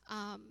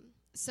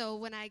 So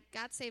when I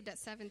got saved at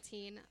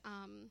 17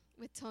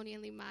 with Tony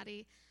and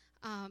Limati,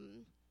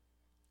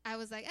 I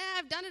was like,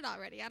 I've done it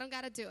already. I don't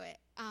got to do it.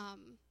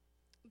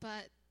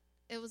 But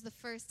it was the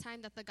first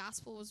time that the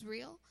gospel was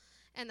real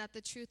and that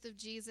the truth of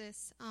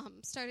Jesus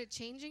started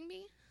changing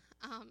me.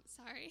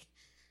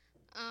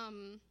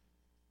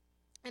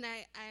 And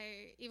I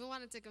even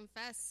wanted to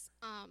confess,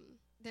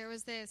 there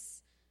was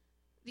these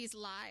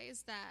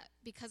lies that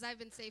because I've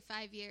been saved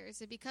 5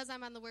 years and because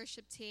I'm on the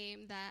worship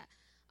team that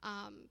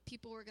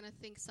people were going to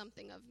think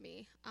something of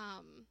me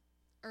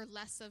or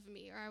less of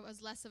me, or I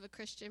was less of a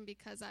Christian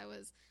because I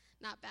was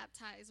not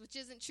baptized, which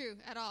isn't true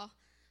at all.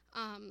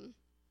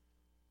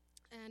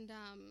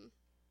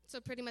 So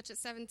pretty much at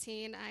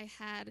 17, I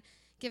had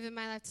given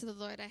my life to the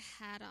Lord. I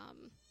had,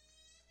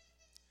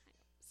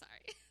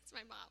 sorry, it's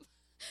my mom,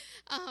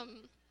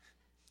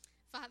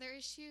 father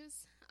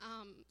issues.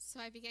 So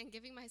I began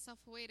giving myself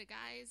away to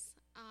guys,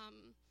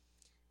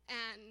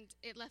 and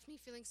it left me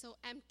feeling so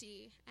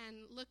empty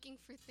and looking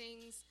for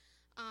things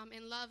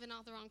in love in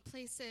all the wrong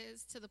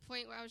places, to the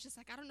point where I was just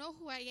like, I don't know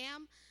who I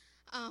am,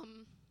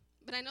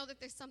 but I know that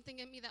there's something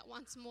in me that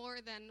wants more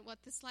than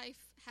what this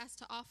life has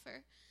to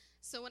offer.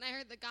 So when I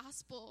heard the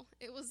gospel,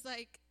 it was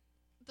like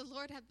the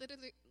Lord had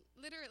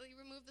literally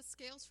removed the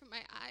scales from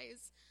my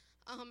eyes,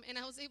 and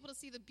I was able to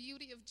see the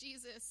beauty of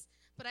Jesus,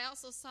 but I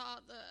also saw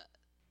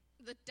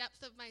the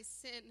depth of my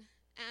sin,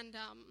 and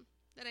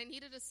that I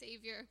needed a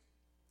Savior.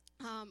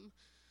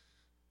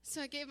 So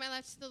I gave my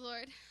life to the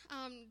Lord,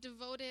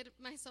 devoted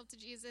myself to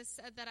Jesus,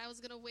 said that I was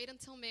going to wait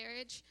until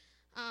marriage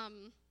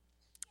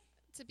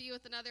to be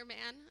with another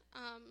man.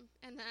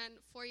 And then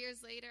 4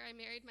 years later, I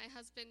married my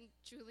husband,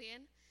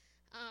 Julian,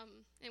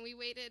 and we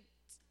waited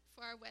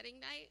for our wedding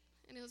night,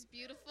 and it was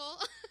beautiful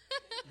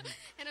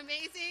and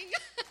amazing.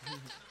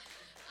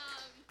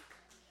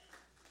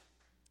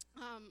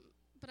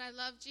 But I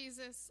love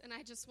Jesus, and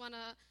I just want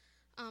to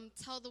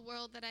tell the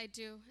world that I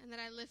do and that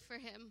I live for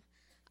him.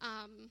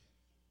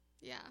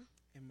 Yeah.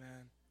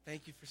 Amen.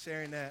 Thank you for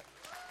sharing that.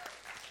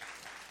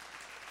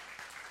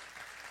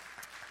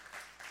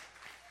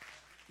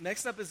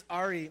 Next up is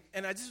Ari,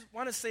 and I just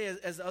want to say,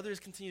 as others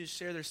continue to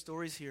share their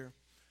stories here,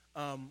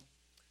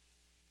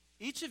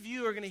 each of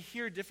you are going to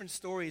hear different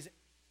stories,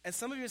 and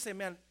some of you are going to say,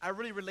 man, I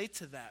really relate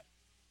to that.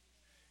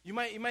 You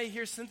might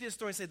hear Cynthia's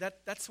story and say,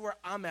 that's where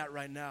I'm at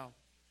right now.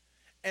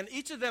 And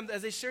each of them,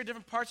 as they share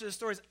different parts of their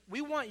stories,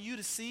 we want you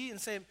to see and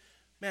say,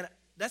 man,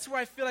 that's where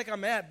I feel like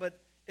I'm at, but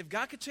if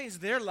God could change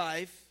their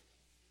life,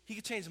 he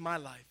could change my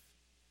life.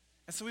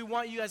 And so we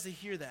want you guys to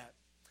hear that.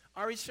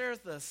 Ari, share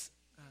with us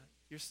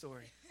your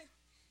story.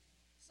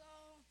 So,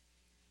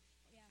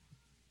 yeah.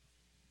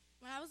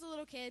 When I was a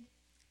little kid,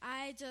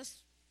 I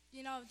just,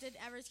 did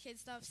average kid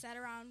stuff, sat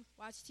around,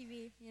 watched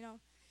TV,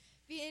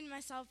 being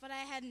myself, but I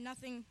had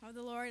nothing of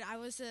the Lord. I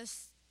was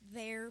just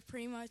there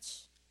pretty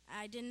much.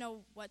 I didn't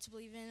know what to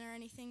believe in or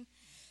anything.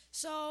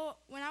 So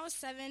when I was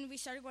 7, we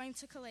started going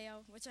to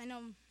Kaleo, which I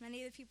know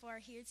many of the people are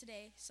here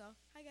today. So,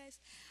 hi, guys.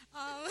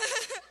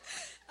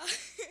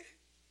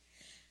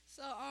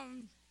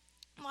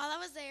 While I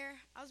was there,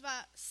 I was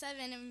about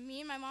 7, and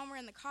me and my mom were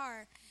in the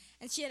car,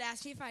 and she had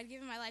asked me if I'd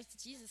given my life to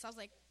Jesus. I was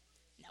like,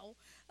 no.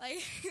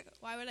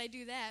 Why would I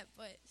do that?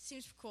 But it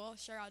seems cool.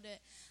 Sure, I'll do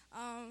it.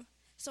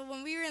 So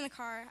when we were in the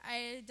car,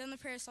 I had done the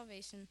prayer of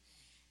salvation.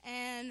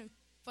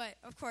 But,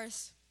 of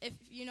course, if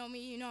you know me,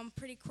 you know I'm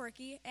pretty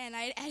quirky, and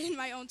I added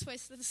my own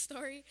twist to the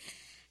story.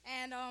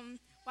 And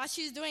while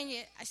she was doing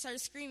it, I started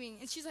screaming,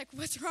 and she's like,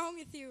 "What's wrong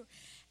with you?"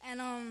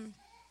 And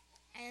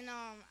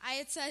I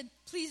had said,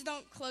 "Please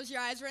don't close your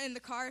eyes. We're in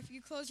the car. If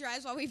you close your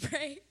eyes while we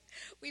pray,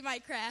 we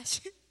might crash."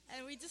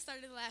 And we just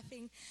started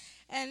laughing,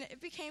 and it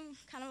became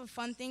kind of a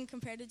fun thing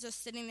compared to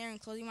just sitting there and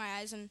closing my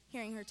eyes and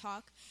hearing her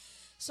talk.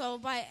 So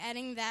by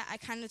adding that, I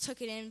kind of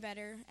took it in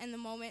better, and the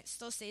moment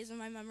still stays in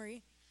my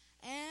memory.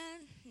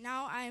 And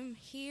now I'm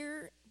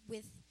here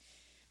with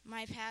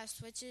my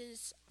past, which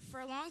is for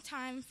a long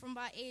time, from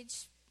about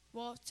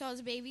till I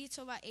was a baby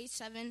till about age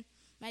 7,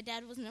 my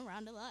dad wasn't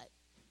around a lot.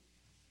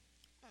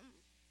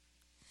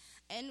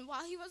 And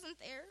while he wasn't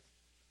there,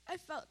 I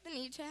felt the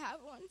need to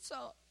have one,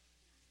 so,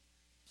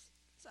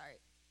 sorry.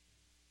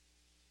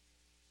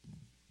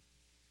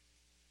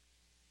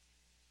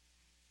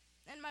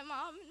 And my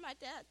mom and my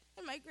dad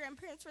and my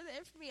grandparents were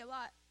there for me a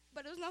lot,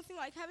 but it was nothing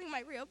like having my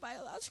real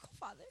biological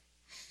father.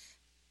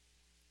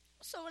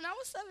 So when I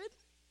was 7,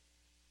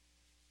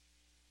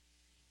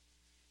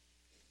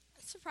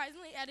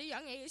 surprisingly, at a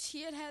young age,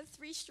 he had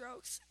 3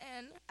 strokes,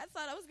 and I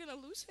thought I was going to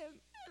lose him,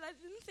 and I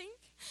didn't think,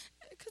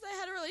 because I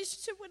had a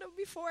relationship with him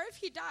before, if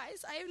he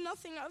dies, I have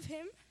nothing of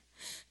him.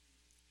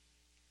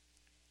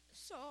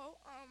 So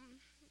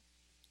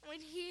when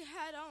he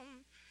had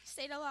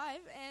stayed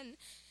alive and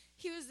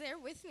he was there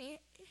with me,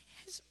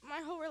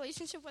 my whole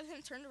relationship with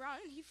him turned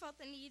around, and he felt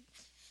the need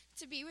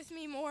to be with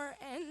me more,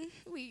 and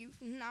we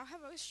now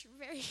have a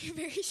very,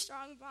 very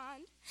strong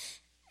bond,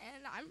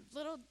 and I'm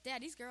little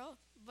daddy's girl,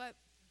 but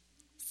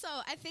So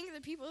I think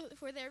the people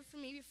who were there for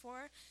me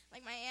before,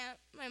 like my aunt,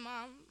 my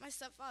mom, my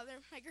stepfather,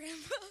 my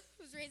grandpa,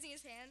 who's raising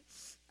his hand,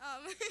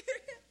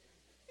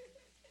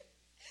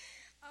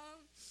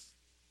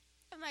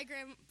 my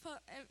grandpa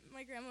and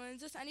my grandma, and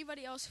just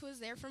anybody else who was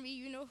there for me,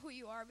 you know who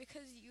you are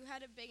because you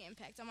had a big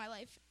impact on my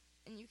life,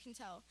 and you can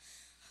tell.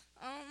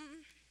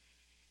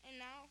 And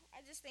now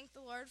I just thank the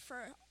Lord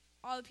for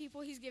all the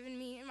people he's given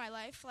me in my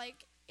life,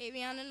 like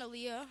Avion and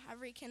Aaliyah.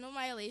 I've rekindled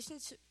my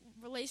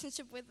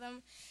relationship with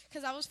them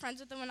because I was friends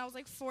with them when I was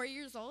like 4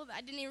 years old.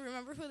 I didn't even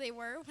remember who they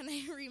were when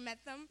I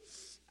re-met them.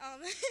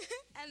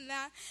 And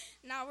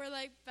now we're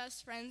like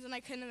best friends, and I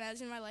couldn't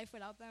imagine my life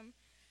without them.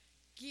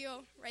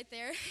 Gio, right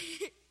there,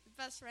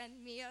 best friend.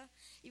 Mia,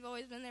 you've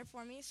always been there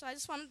for me. So I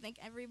just want to thank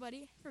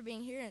everybody for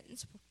being here and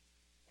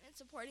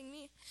supporting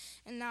me.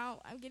 And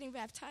now I'm getting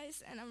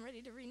baptized, and I'm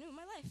ready to renew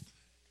my life.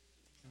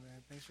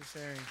 Amen. Thanks for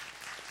sharing.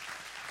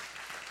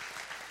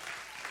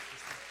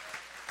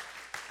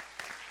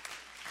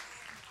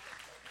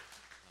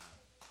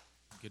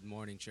 Good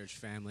morning, church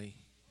family.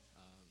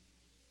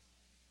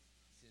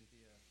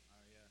 Cynthia,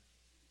 Aria,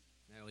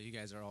 Natalie, you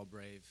guys are all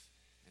brave,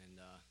 and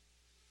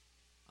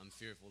I'm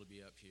fearful to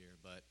be up here,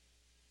 but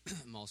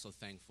I'm also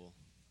thankful.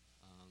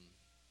 All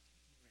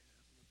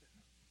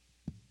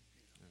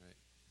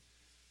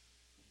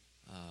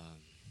right.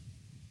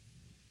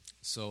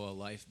 So a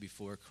life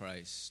before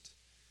Christ.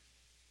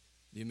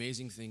 The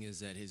amazing thing is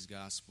that his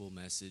gospel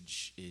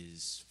message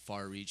is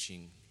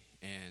far-reaching,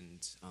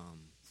 and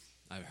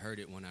I heard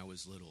it when I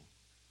was little.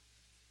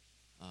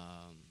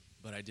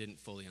 But I didn't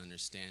fully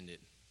understand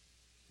it,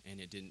 and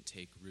it didn't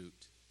take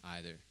root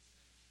either.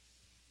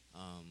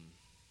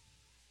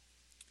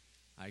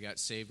 I got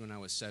saved when I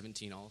was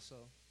 17 also,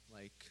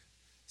 like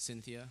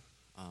Cynthia,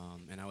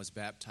 and I was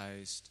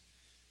baptized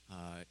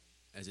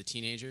as a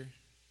teenager,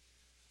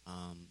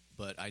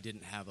 but I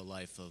didn't have a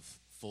life of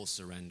full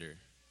surrender.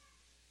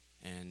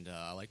 And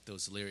I like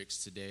those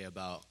lyrics today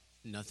about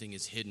nothing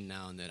is hidden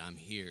now and that I'm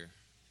here,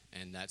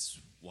 and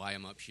that's why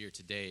I'm up here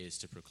today, is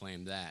to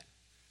proclaim that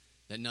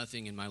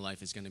nothing in my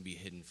life is going to be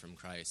hidden from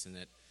Christ, and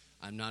that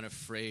I'm not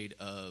afraid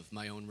of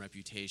my own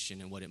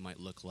reputation and what it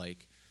might look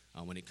like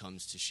when it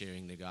comes to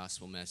sharing the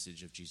gospel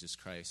message of Jesus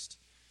Christ.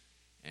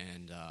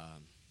 And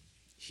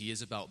he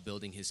is about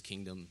building his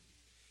kingdom,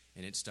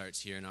 and it starts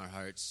here in our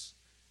hearts,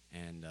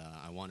 and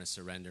I want to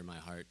surrender my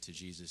heart to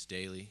Jesus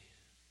daily.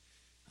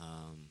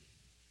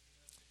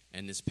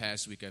 And this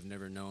past week, I've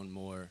never known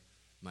more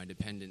my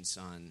dependence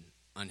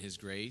on his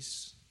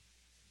grace.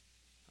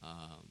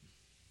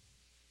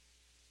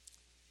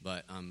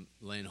 But I'm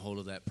laying hold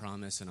of that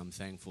promise, and I'm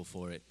thankful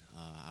for it.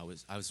 I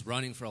was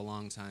running for a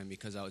long time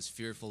because I was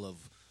fearful of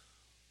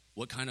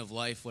what kind of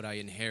life would I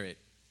inherit,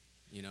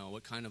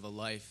 what kind of a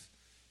life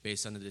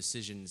based on the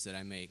decisions that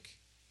I make.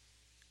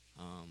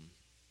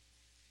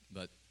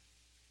 But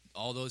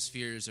all those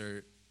fears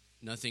are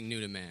nothing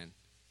new to man,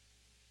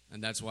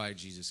 and that's why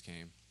Jesus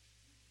came.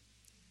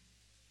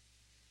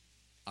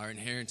 Our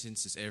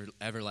inheritance is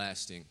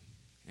everlasting.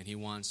 And he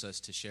wants us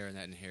to share in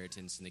that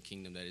inheritance in the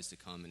kingdom that is to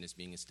come and is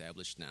being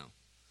established now.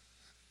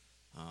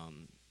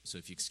 So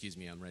if you excuse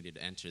me, I'm ready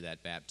to enter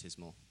that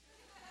baptismal.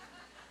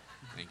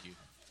 Thank you.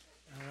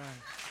 All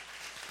right.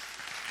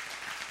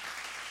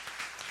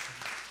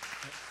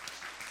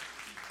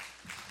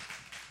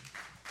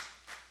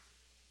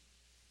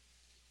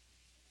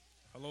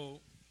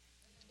 Hello.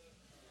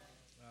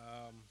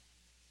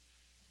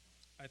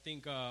 I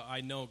think I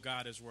know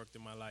God has worked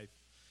in my life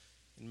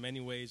in many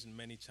ways and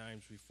many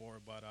times before,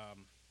 but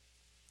I'm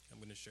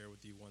going to share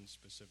with you one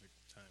specific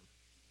time.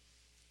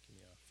 Give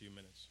me a few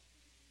minutes.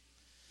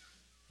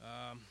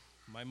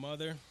 My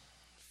mother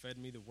fed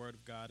me the Word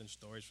of God and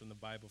stories from the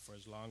Bible for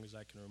as long as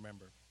I can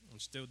remember,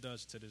 and still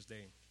does to this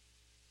day.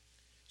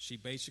 She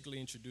basically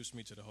introduced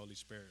me to the Holy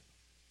Spirit.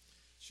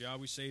 She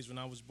always says when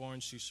I was born,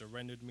 she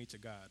surrendered me to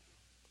God.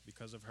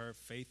 Because of her,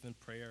 faith and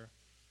prayer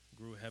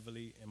grew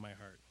heavily in my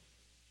heart.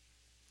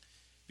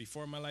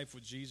 Before my life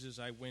with Jesus,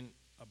 I went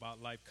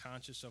about life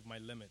conscious of my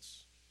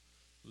limits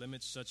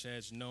such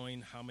as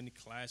knowing how many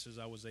classes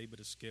I was able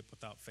to skip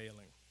without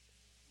failing,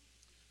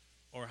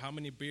 or how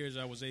many beers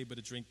I was able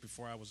to drink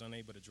before I was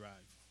unable to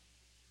drive.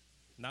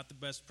 Not the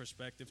best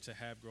perspective to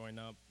have growing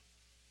up,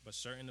 but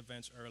certain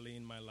events early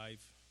in my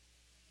life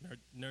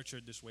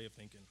nurtured this way of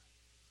thinking.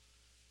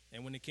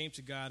 And when it came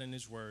to God and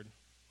his word,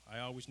 I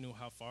always knew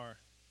how far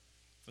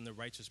from the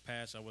righteous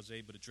path I was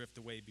able to drift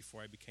away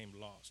before I became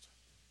lost.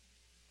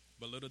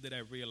 But little did I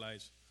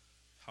realize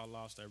how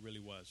lost I really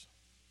was.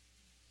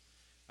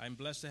 I'm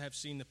blessed to have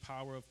seen the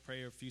power of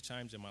prayer a few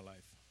times in my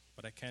life,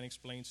 but I can't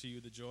explain to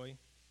you the joy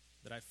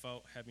that I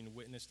felt having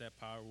witnessed that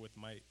power with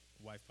my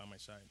wife by my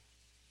side.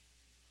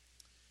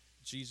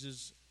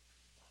 Jesus,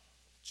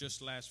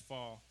 just last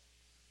fall,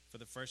 for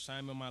the first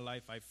time in my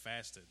life, I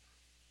fasted.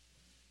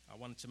 I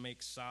wanted to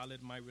make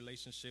solid my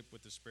relationship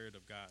with the Spirit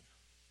of God.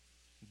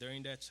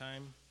 During that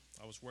time,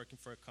 I was working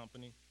for a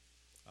company.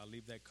 I'll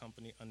leave that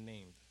company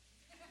unnamed.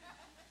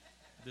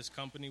 This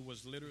company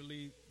was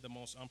literally the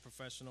most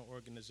unprofessional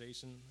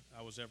organization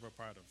I was ever a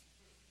part of.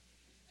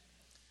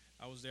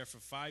 I was there for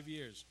 5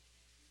 years.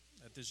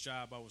 At this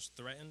job, I was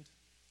threatened,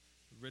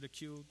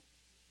 ridiculed,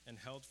 and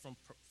held from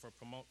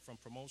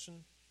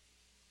promotion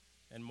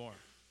and more,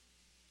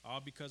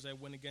 all because I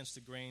went against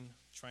the grain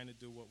trying to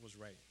do what was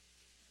right.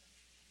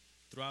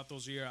 Throughout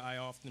those years, I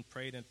often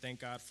prayed and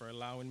thanked God for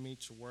allowing me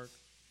to work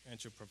and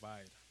to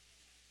provide.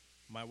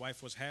 My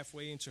wife was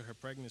halfway into her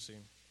pregnancy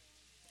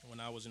when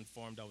I was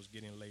informed I was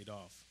getting laid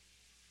off.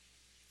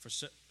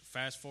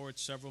 Fast forward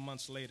several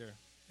months later,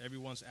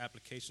 everyone's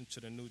application to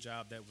the new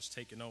job that was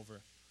taken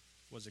over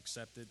was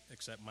accepted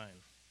except mine.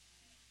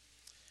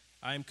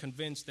 I am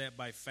convinced that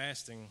by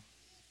fasting,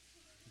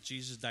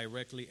 Jesus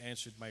directly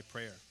answered my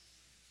prayer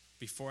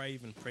before I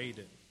even prayed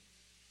it.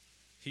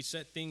 He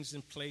set things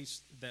in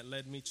place that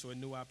led me to a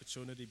new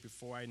opportunity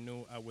before I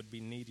knew I would be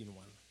needing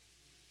one.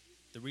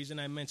 The reason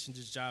I mentioned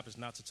this job is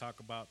not to talk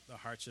about the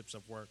hardships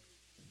of work,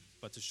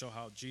 but to show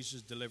how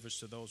Jesus delivers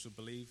to those who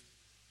believe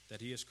that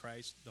he is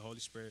Christ, the Holy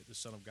Spirit, the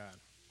Son of God.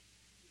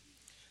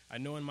 I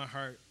know in my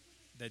heart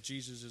that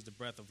Jesus is the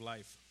breath of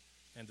life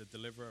and the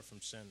deliverer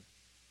from sin.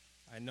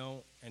 I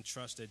know and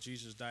trust that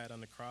Jesus died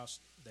on the cross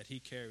that he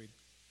carried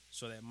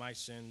so that my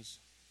sins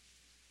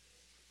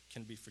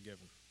can be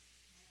forgiven.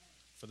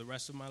 For the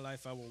rest of my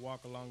life, I will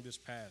walk along this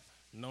path.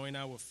 Knowing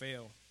I will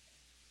fail,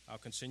 I'll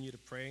continue to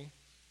pray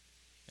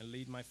and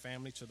lead my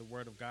family to the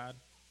Word of God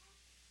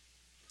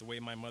the way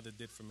my mother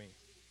did for me.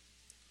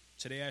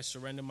 Today, I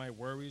surrender my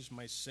worries,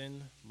 my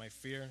sin, my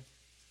fear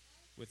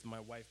with my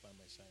wife by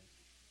my side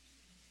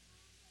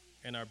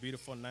and our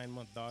beautiful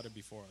 9-month daughter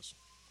before us.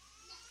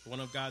 One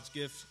of God's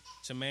gifts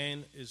to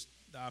man is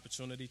the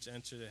opportunity to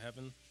enter the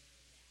heaven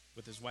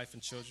with his wife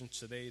and children.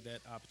 Today,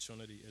 that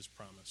opportunity is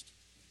promised.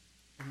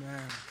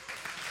 Amen.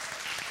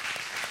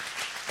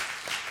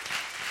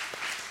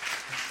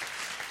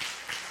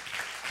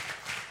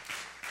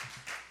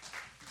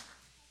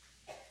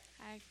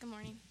 Hi, good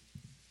morning.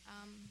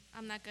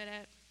 I'm not good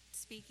at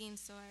speaking,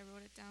 so I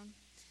wrote it down.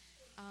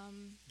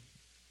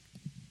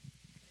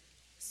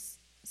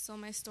 So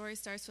my story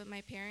starts with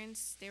my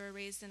parents. They were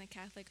raised in a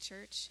Catholic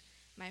church.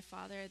 My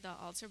father, the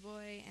altar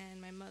boy,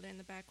 and my mother in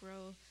the back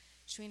row,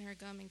 chewing her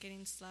gum and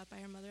getting slapped by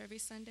her mother every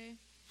Sunday.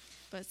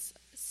 But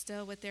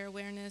still, with their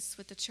awareness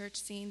with the church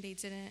scene, they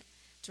didn't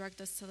direct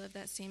us to live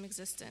that same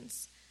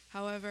existence.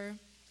 However,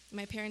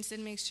 my parents did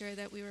make sure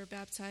that we were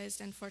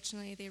baptized, and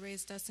fortunately, they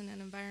raised us in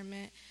an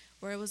environment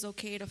where it was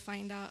okay to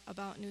find out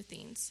about new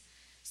things.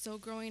 So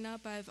growing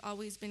up, I've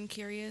always been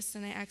curious,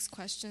 and I asked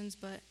questions,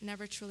 but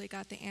never truly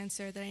got the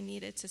answer that I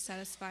needed to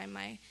satisfy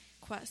my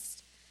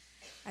quest.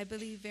 I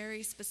believe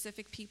very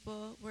specific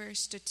people were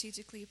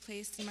strategically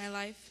placed in my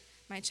life.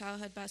 My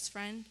childhood best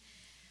friend,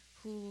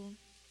 who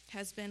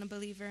has been a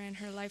believer, and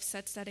her life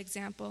sets that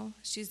example.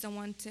 She's the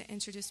one to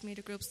introduce me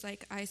to groups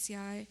like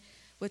ICI,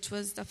 which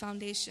was the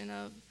foundation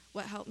of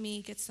what helped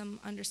me get some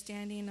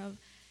understanding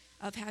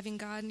of having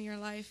God in your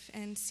life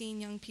and seeing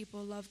young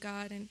people love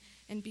God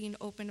and being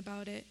open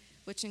about it,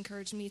 which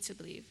encouraged me to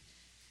believe.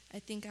 I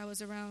think I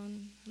was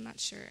around, I'm not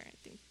sure, I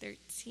think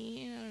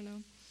 13, I don't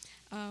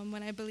know,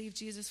 when I believed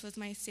Jesus was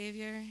my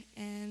Savior,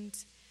 and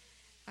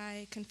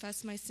I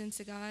confessed my sin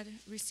to God,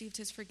 received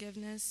his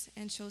forgiveness,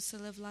 and chose to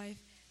live life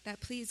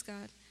that pleased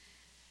God.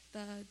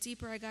 The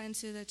deeper I got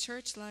into the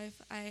church life,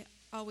 I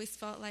always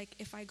felt like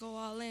if I go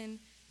all in,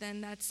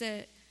 then that's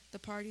it, the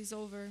party's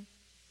over.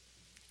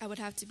 I would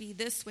have to be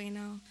this way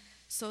now.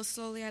 So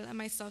slowly I let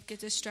myself get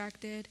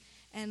distracted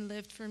and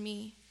lived for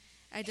me.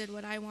 I did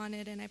what I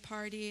wanted, and I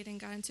partied and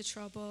got into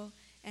trouble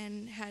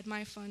and had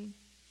my fun.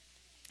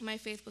 My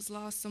faith was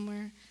lost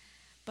somewhere.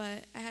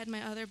 But I had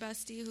my other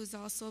bestie who's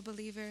also a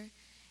believer,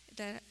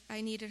 that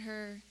I needed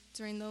her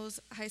during those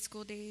high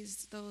school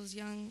days, those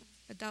young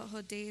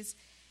adulthood days.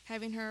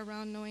 Having her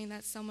around, knowing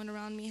that someone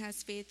around me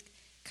has faith,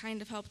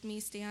 kind of helped me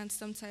stay on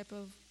some type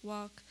of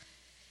walk.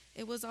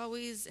 It was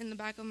always in the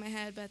back of my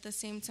head, but at the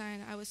same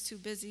time, I was too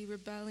busy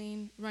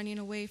rebelling, running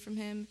away from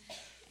him,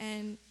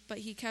 but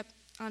he kept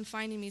on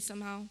finding me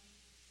somehow.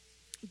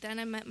 Then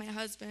I met my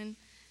husband,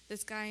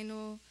 this guy I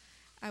knew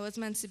I was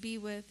meant to be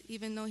with.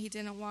 Even though he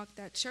didn't walk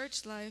that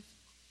church life,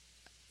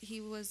 he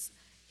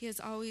has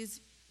always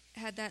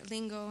had that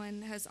lingo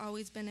and has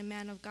always been a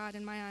man of God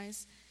in my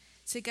eyes.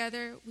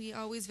 Together, we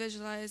always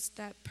visualized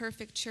that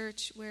perfect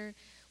church where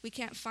we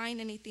can't find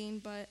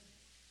anything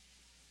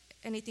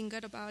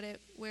good about it,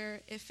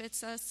 where it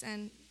fits us,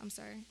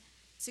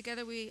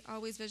 Together we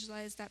always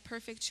visualize that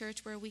perfect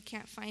church where we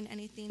can't find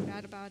anything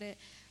bad about it,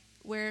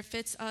 where it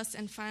fits us,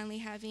 and finally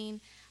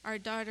having our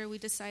daughter, we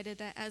decided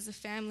that as a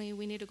family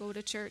we need to go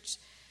to church.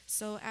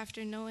 So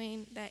after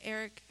knowing that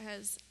Eric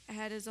has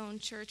had his own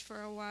church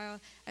for a while,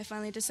 I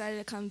finally decided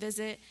to come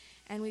visit,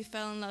 and we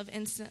fell in love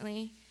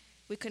instantly.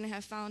 We couldn't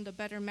have found a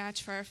better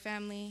match for our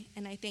family,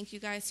 and I thank you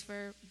guys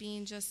for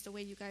being just the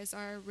way you guys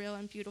are, real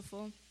and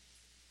beautiful.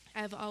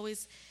 I've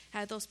always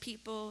had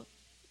people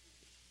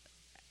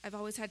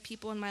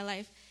in my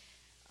life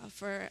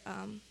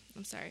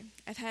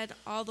I've had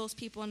all those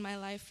people in my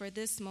life for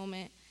this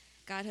moment.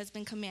 God has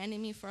been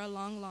commanding me for a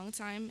long, long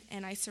time,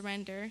 and I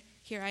surrender.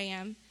 Here I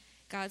am.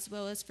 God's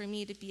will is for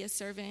me to be a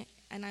servant,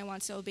 and I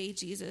want to obey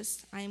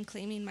Jesus. I am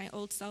claiming my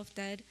old self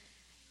dead.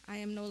 I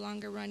am no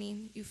longer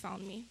running. You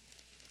found me.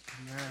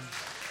 Amen.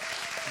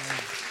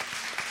 Amen.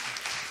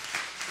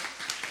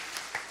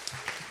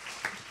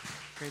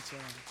 Great job.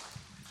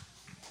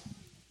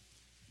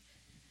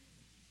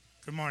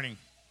 Good morning.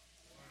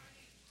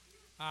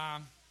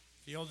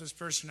 The oldest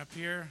person up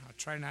here, I'll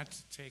try not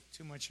to take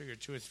too much of your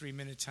 2 or 3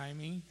 minute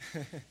timing.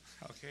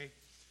 Okay.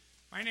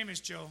 My name is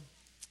Joe.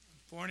 I'm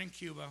born in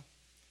Cuba.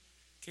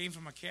 Came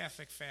from a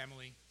Catholic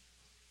family.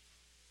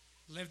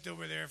 Lived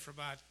over there for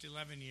about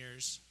 11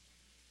 years.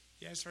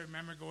 Yes, I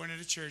remember going to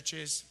the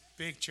churches,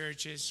 big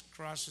churches,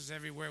 crosses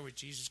everywhere with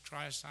Jesus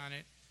Christ on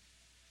it.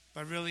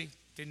 But really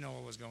didn't know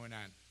what was going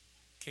on.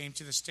 Came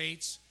to the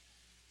States.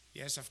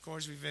 Yes, of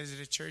course, we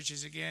visited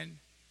churches again.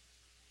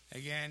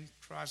 Again,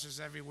 crosses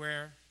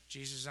everywhere,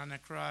 Jesus on the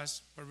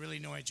cross, but really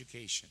no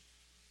education.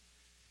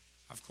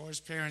 Of course,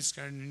 parents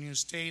got in a new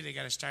state. They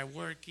got to start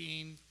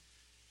working,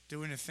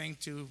 doing a thing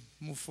to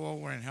move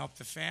forward and help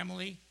the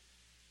family.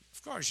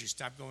 Of course, you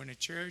stop going to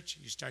church.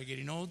 You start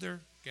getting older.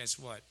 Guess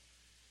what?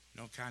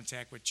 No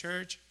contact with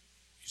church.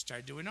 You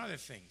start doing other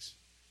things.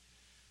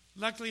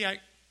 Luckily, I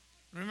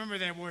remember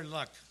that word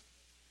luck.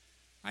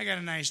 I got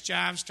a nice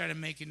job, started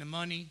making the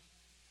money.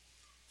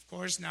 Of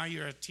course, now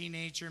you're a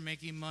teenager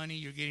making money.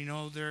 You're getting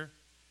older.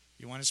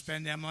 You want to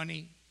spend that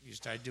money. You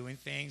start doing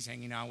things,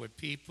 hanging out with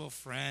people,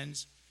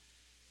 friends.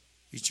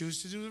 You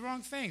choose to do the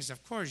wrong things.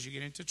 Of course, you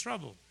get into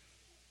trouble.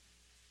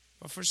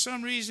 But for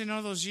some reason,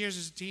 all those years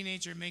as a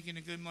teenager making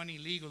a good money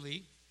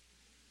legally,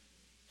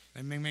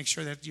 let me make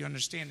sure that you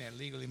understand that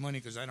legally money,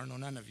 because I don't know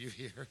none of you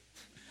here.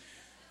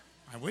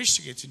 I wish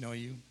to get to know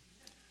you.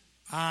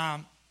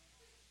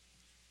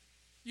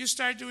 You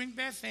start doing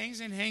bad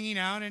things and hanging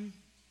out and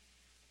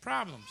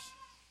problems.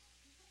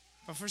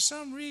 But for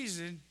some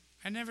reason,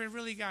 I never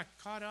really got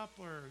caught up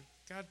or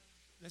got,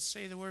 let's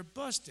say the word,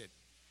 busted.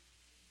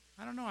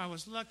 I don't know, I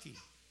was lucky.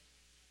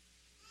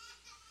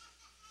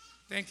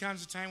 Then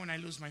comes the time when I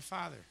lose my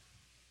father.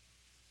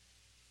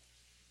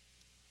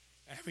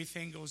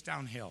 Everything goes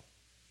downhill.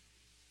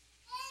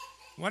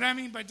 What I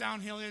mean by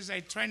downhill is I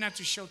try not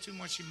to show too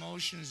much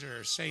emotions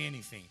or say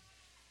anything.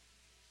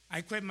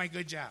 I quit my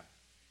good job.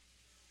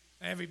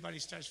 Everybody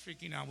starts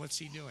freaking out. What's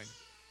he doing?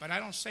 But I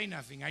don't say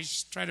nothing. I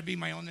just try to be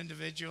my own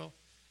individual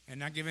and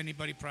not give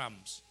anybody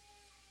problems.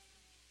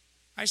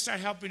 I start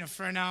helping a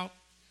friend out,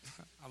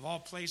 of all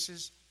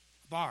places,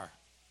 a bar.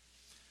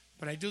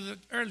 But I do the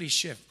early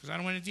shift because I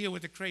don't want to deal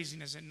with the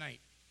craziness at night.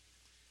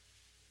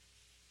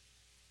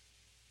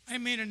 I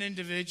met an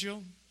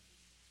individual.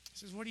 He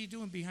says, "What are you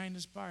doing behind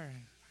this bar?"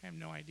 I have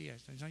no idea. I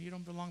said, "No, you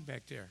don't belong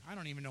back there. I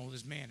don't even know who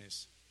this man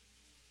is."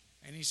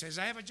 And he says,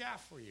 "I have a job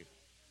for you."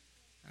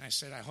 And I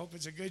said, "I hope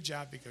it's a good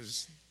job,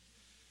 because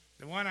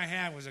the one I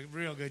had was a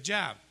real good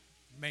job,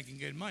 making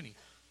good money."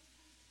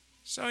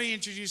 So he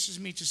introduces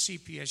me to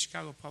CPS,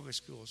 Chicago Public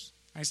Schools.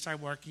 I start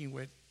working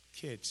with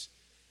kids.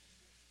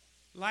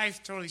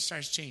 Life totally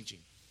starts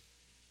changing.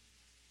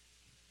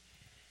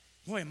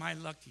 Boy, am I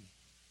lucky.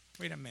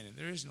 Wait a minute,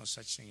 there is no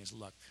such thing as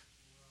luck.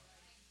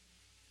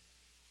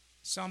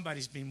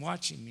 Somebody's been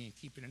watching me and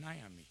keeping an eye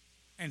on me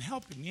and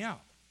helping me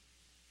out.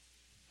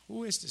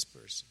 Who is this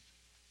person?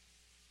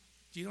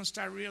 You don't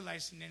start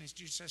realizing then,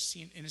 you start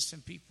seeing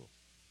innocent people.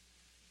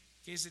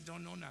 Kids that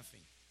don't know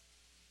nothing.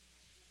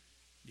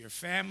 Your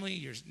family,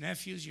 your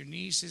nephews, your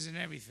nieces, and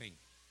everything.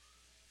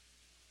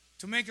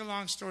 To make a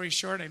long story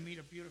short, I meet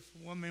a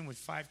beautiful woman with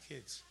 5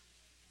 kids.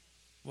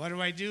 What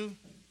do?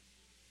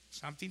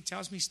 Something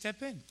tells me,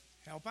 step in,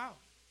 help out.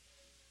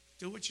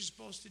 Do what you're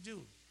supposed to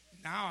do.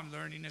 Now I'm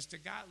learning it's the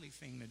godly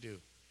thing to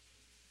do.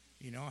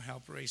 You know,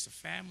 help raise the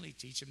family,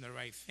 teach them the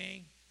right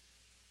thing.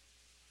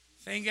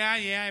 Thank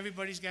God, yeah,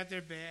 everybody's got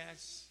their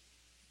bads.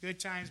 Good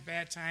times,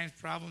 bad times,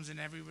 problems in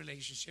every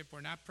relationship.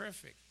 We're not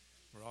perfect.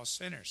 We're all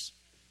sinners.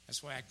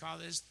 That's why I call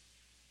this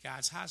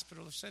God's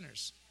hospital of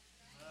sinners.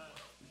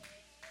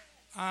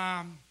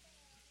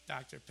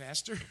 Dr.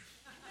 Pastor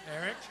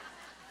Eric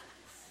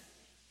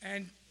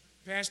and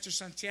Pastor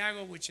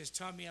Santiago, which has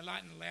taught me a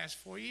lot in the last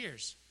 4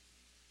 years.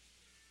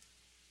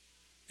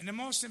 And the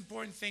most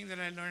important thing that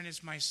I learned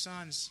is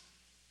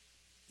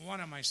one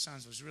of my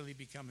sons was really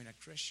becoming a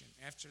Christian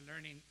after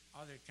learning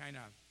other kind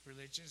of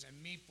religions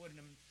and me putting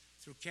him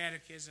through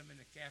catechism in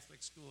the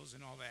Catholic schools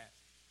and all that.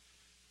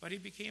 But he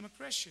became a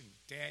Christian.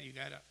 "Dad, you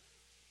got to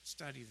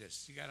study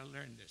this. You got to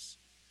learn this."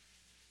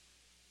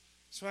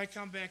 So I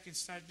come back and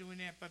start doing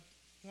that. But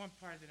one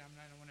part that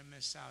I don't want to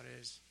miss out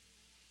is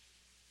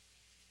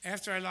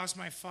after I lost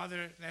my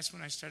father, that's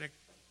when I started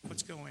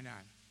what's going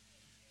on.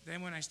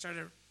 Then when I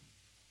started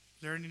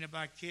learning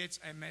about kids,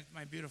 I met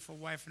my beautiful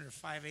wife and her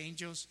 5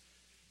 angels.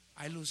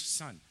 I lose a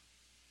son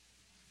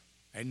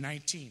at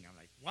 19. I'm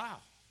like,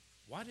 wow,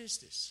 what is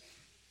this?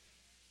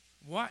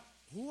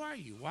 Who are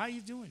you? Why are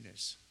you doing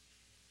this?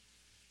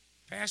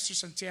 Pastor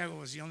Santiago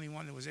was the only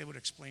one that was able to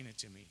explain it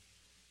to me.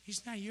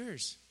 He's not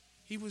yours.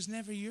 He was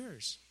never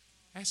yours.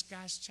 That's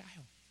God's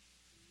child.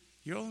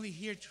 You're only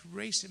here to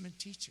raise him and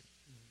teach him.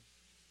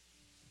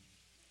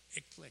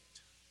 It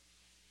clicked.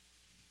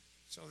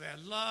 So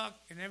that luck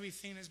and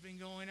everything that's been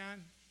going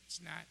on,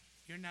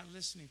 you're not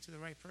listening to the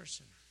right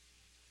person.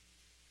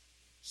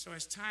 So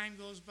as time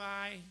goes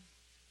by,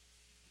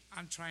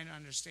 I'm trying to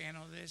understand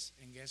all this,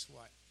 and guess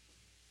what?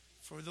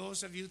 For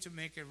those of you, to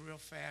make it real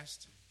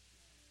fast,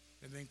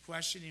 they've been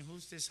questioning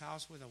who's this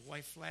house with a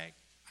white flag.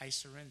 I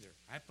surrender.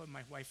 I put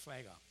my white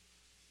flag up.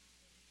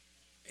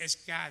 It's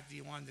God,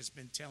 the one that's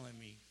been telling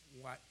me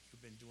what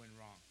you've been doing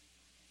wrong.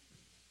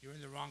 You're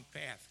in the wrong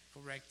path.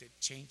 Correct it.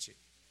 Change it.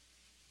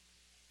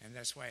 And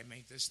that's why I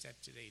made this step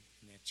today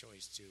in that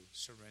choice to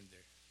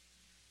surrender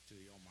to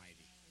the Almighty.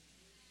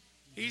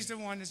 He's the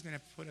one that's going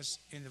to put us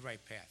in the right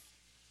path.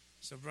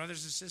 So,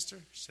 brothers and sisters,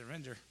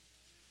 surrender.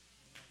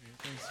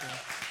 Thanks, sir.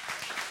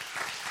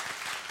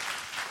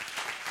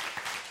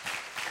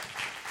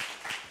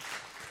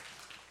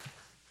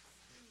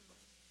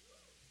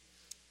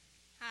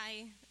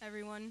 Hi,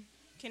 everyone.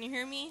 Can you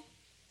hear me?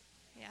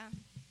 Yeah.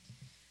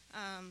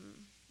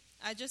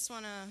 I just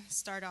want to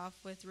start off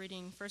with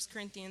reading 1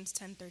 Corinthians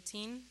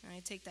 10:13, and I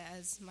take that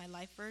as my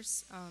life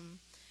verse.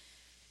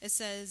 It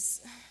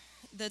says,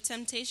 "The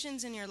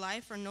temptations in your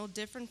life are no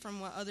different from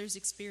what others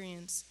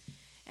experience,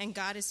 and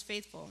God is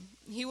faithful.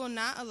 He will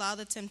not allow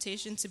the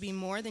temptation to be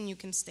more than you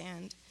can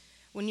stand.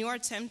 When you are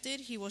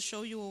tempted, He will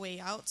show you a way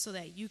out so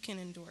that you can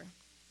endure."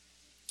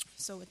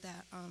 So with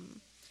that,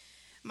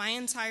 my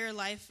entire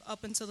life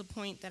up until the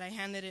point that I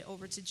handed it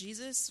over to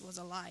Jesus was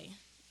a lie.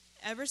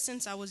 Ever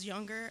since I was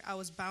younger, I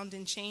was bound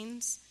in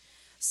chains,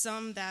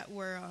 some that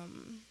were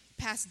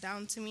passed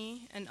down to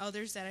me and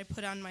others that I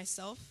put on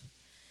myself.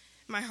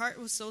 My heart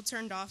was so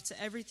turned off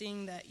to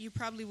everything that you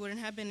probably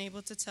wouldn't have been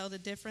able to tell the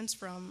difference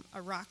from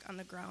a rock on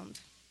the ground.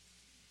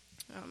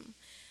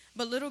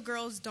 But little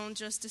girls don't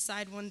just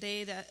decide one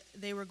day that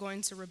they were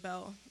going to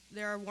rebel.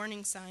 There are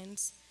warning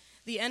signs.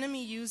 The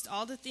enemy used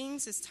all the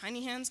things his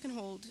tiny hands can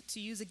hold to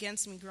use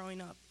against me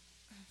growing up.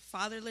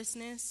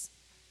 Fatherlessness,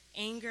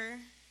 anger,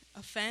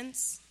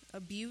 offense,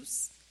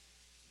 abuse.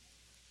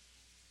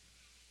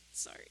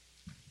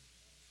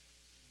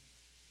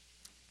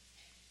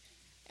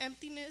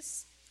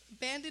 Emptiness,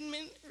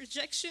 abandonment,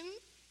 rejection.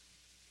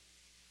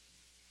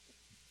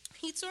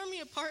 He tore me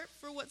apart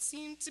for what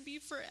seemed to be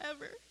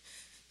forever.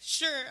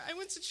 Sure, I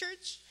went to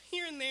church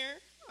here and there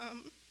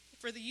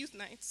for the youth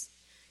nights.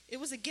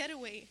 It was a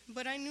getaway,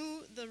 but I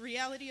knew the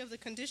reality of the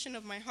condition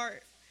of my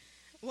heart,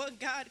 what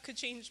God could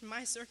change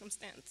my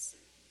circumstance.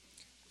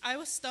 I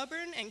was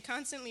stubborn and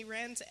constantly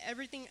ran to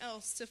everything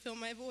else to fill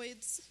my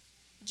voids.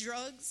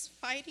 Drugs,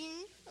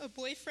 fighting, a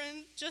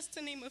boyfriend, just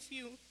to name a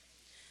few.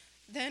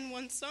 Then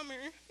one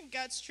summer,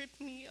 God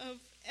stripped me of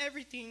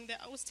everything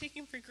that I was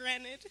taking for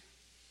granted.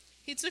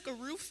 He took a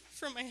roof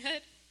from my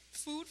head,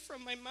 food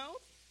from my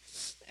mouth,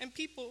 and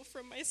people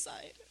from my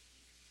side.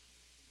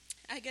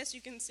 I guess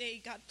you can say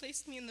God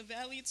placed me in the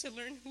valley to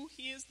learn who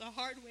He is the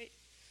hard way.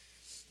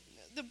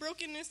 The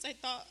brokenness I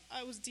thought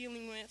I was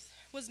dealing with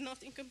was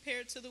nothing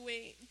compared to the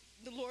way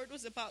the Lord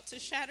was about to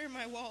shatter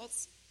my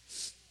walls.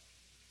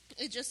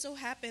 It just so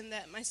happened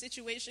that my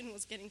situation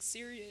was getting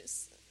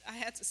serious. I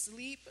had to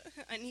sleep.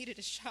 I needed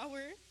a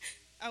shower.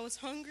 I was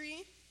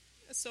hungry.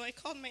 So I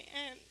called my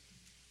aunt,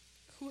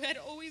 who had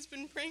always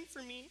been praying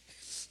for me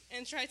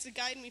and tried to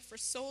guide me for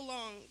so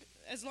long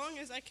as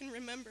I can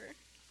remember.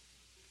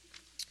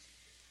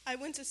 I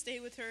went to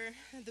stay with her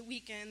the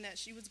weekend that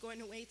she was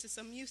going away to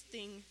some youth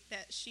thing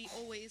that she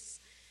always,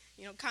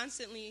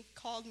 constantly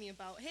called me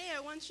about. Hey, I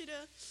want you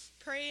to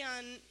pray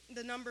on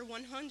the number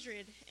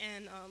 100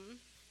 and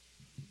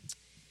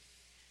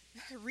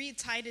read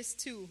Titus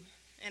 2.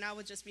 And I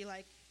would just be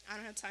like, I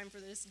don't have time for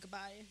this.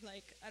 Goodbye.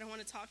 I don't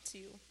want to talk to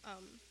you.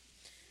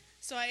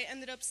 So I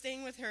ended up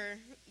staying with her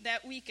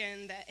that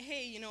weekend that,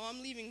 hey,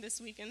 I'm leaving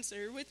this weekend, so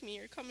you're with me,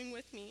 you're coming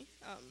with me.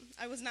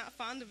 I was not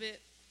fond of it,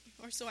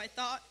 or so I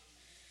thought.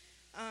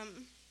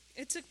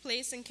 It took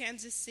place in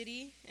Kansas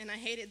City, and I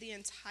hated the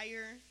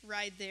entire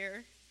ride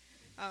there.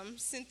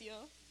 Cynthia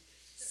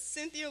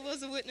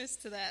was a witness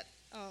to that.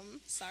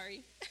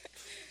 Sorry.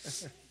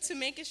 To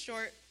make it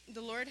short,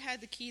 the Lord had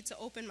the key to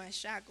open my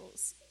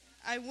shackles.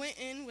 I went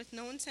in with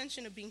no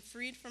intention of being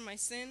freed from my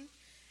sin,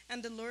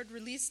 and the Lord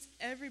released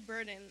every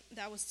burden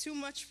that was too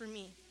much for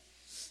me.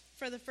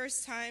 For the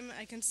first time,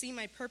 I can see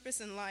my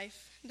purpose in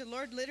life. The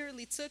Lord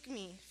literally took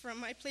me from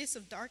my place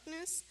of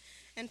darkness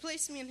and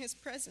placed me in His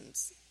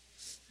presence.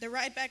 The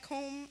ride back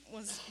home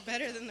was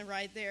better than the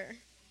ride there.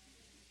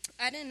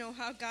 I didn't know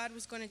how God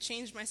was going to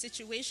change my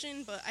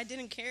situation, but I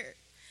didn't care.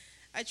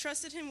 I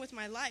trusted Him with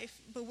my life,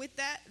 but with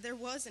that, there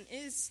was and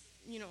is,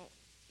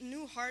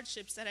 new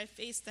hardships that I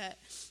faced that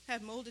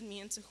have molded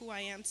me into who I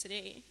am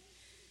today.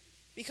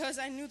 Because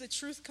I knew the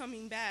truth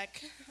coming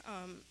back,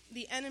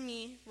 the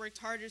enemy worked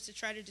harder to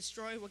try to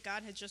destroy what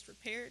God had just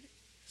repaired.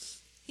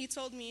 He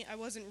told me I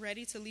wasn't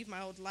ready to leave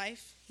my old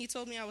life. He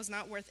told me I was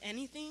not worth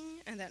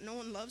anything and that no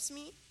one loves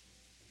me.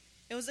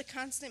 It was a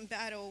constant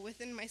battle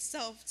within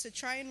myself to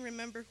try and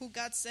remember who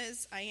God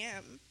says I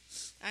am.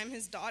 I am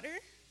His daughter.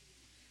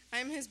 I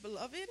am His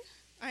beloved.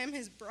 I am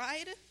His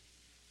bride.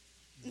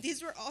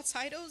 These were all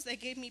titles that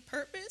gave me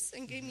purpose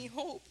and gave me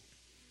hope.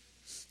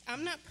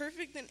 I'm not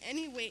perfect in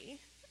any way,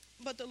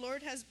 but the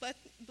Lord has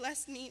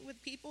blessed me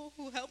with people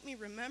who help me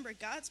remember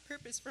God's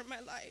purpose for my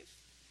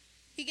life.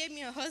 He gave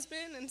me a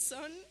husband and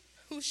son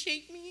who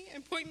shaped me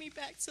and pointed me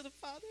back to the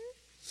Father.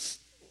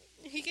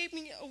 He gave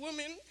me a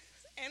woman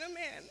and a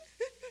man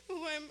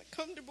who I'm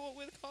comfortable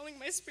with calling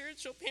my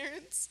spiritual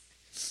parents.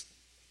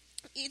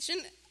 Each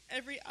and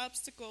every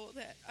obstacle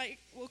that I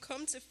will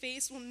come to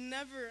face will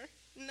never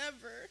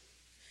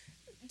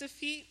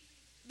defeat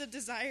the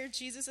desire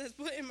Jesus has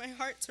put in my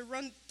heart to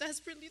run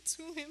desperately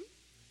to him.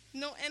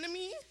 No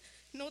enemy,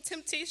 no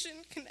temptation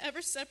can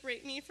ever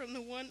separate me from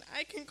the one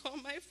I can call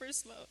my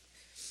first love.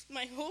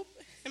 My hope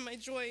and my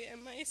joy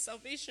and my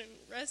salvation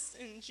rest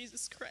in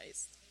Jesus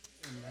Christ.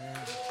 Amen.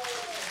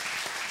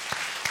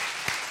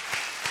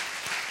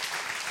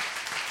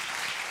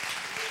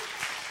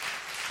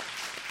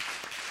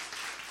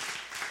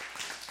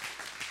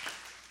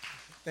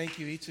 Thank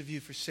you, each of you,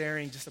 for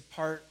sharing just a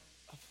part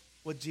of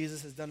what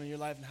Jesus has done in your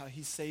life and how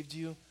he saved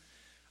you.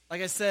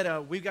 Like I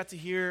said, we've got to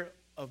hear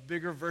a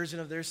bigger version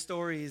of their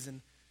stories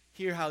and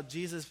hear how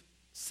Jesus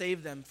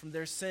saved them from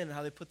their sin and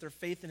how they put their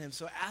faith in him.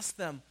 So ask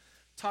them,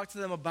 talk to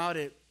them about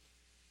it.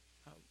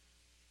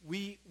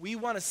 We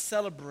want to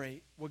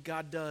celebrate what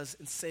God does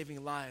in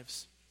saving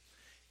lives.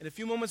 In a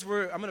few moments, I'm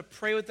going to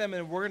pray with them,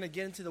 and we're going to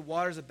get into the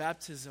waters of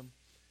baptism.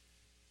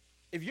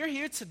 If you're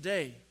here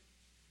today,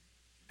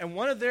 and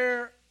one of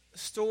their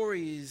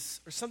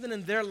stories or something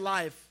in their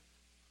life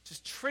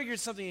just triggered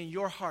something in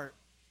your heart,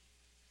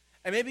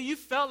 and maybe you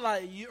felt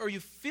like you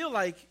feel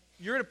like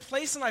you're in a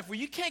place in life where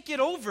you can't get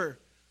over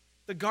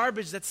the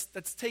garbage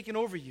that's taken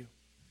over you.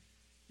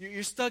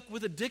 You're stuck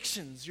with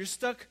addictions. You're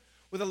stuck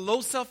with a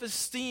low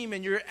self-esteem,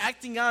 and you're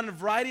acting out in a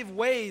variety of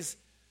ways.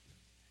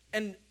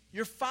 And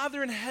your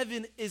Father in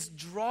heaven is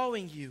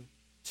drawing you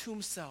to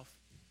himself.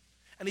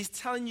 And he's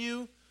telling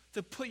you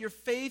to put your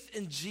faith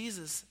in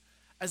Jesus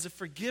as a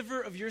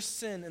forgiver of your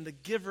sin and the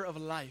giver of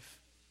life,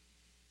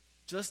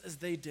 just as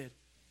they did.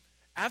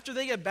 After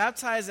they get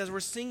baptized, as we're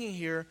singing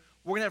here,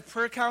 we're going to have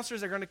prayer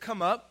counselors that are going to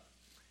come up,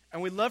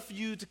 and we'd love for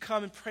you to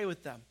come and pray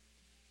with them.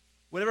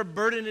 Whatever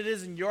burden it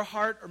is in your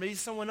heart, or maybe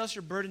someone else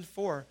you're burdened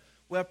for,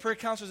 we'll have prayer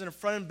counselors in the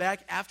front and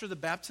back after the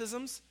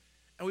baptisms,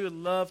 and we would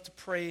love to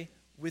pray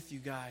with you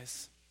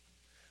guys.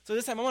 So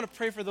this time, I want to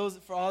pray for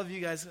all of you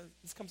guys.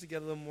 Let's come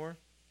together a little more.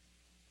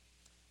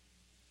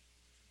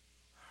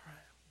 All right.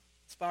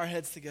 Let's bow our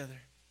heads together.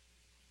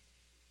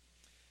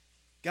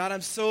 God,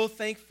 I'm so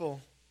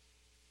thankful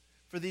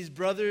for these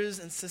brothers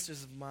and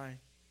sisters of mine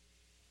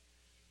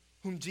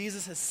whom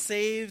Jesus has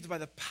saved by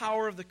the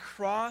power of the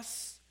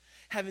cross,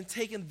 having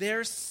taken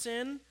their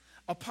sin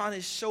upon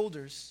his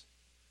shoulders,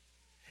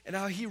 and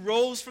how he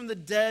rose from the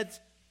dead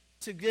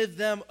to give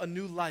them a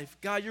new life.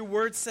 God, your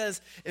word says,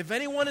 if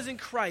anyone is in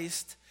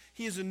Christ,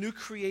 he is a new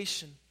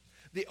creation.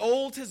 The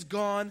old has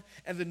gone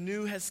and the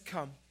new has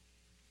come.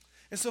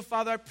 And so,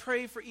 Father, I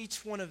pray for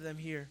each one of them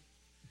here,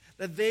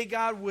 that they,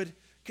 God, would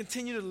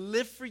continue to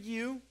live for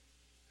you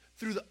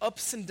through the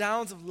ups and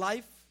downs of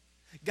life.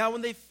 God,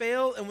 when they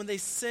fail and when they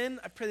sin,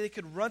 I pray they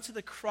could run to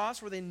the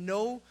cross where they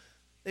know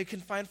they can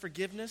find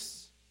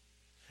forgiveness.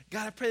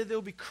 God, I pray that they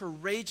will be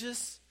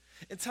courageous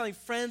in telling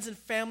friends and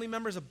family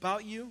members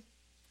about you.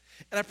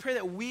 And I pray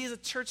that we as a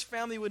church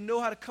family would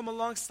know how to come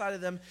alongside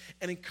of them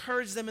and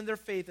encourage them in their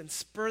faith and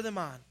spur them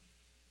on.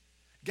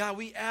 God,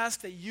 we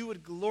ask that you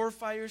would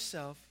glorify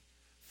yourself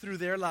through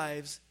their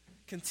lives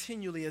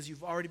continually as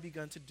you've already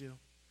begun to do.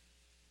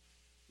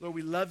 Lord,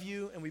 we love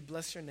you and we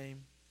bless your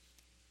name.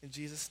 In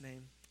Jesus'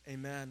 name,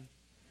 amen.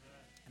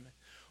 Amen.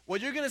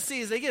 What you're going to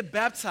see is they get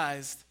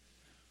baptized.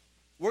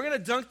 We're going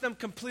to dunk them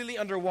completely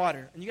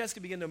underwater. And you guys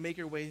can begin to make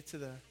your way to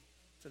the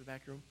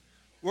back room.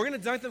 We're going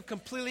to dunk them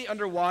completely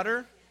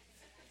underwater.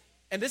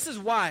 And this is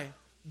why.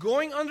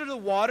 Going under the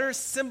water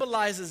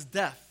symbolizes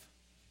death.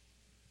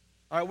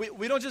 All right,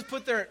 we don't just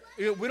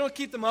we don't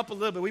keep them up a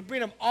little bit. We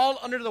bring them all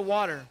under the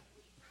water.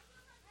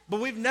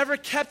 But we've never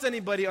kept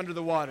anybody under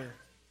the water.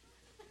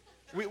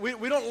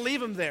 We don't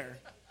leave them there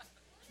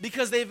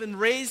because they've been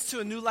raised to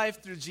a new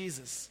life through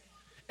Jesus.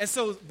 And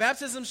so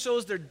baptism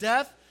shows their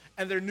death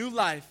and their new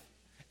life.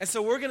 And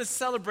so we're going to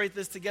celebrate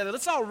this together.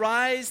 Let's all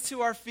rise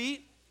to our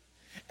feet.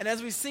 And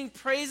as we sing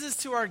praises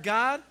to our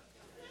God,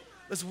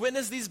 let's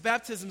witness these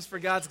baptisms for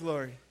God's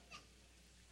glory.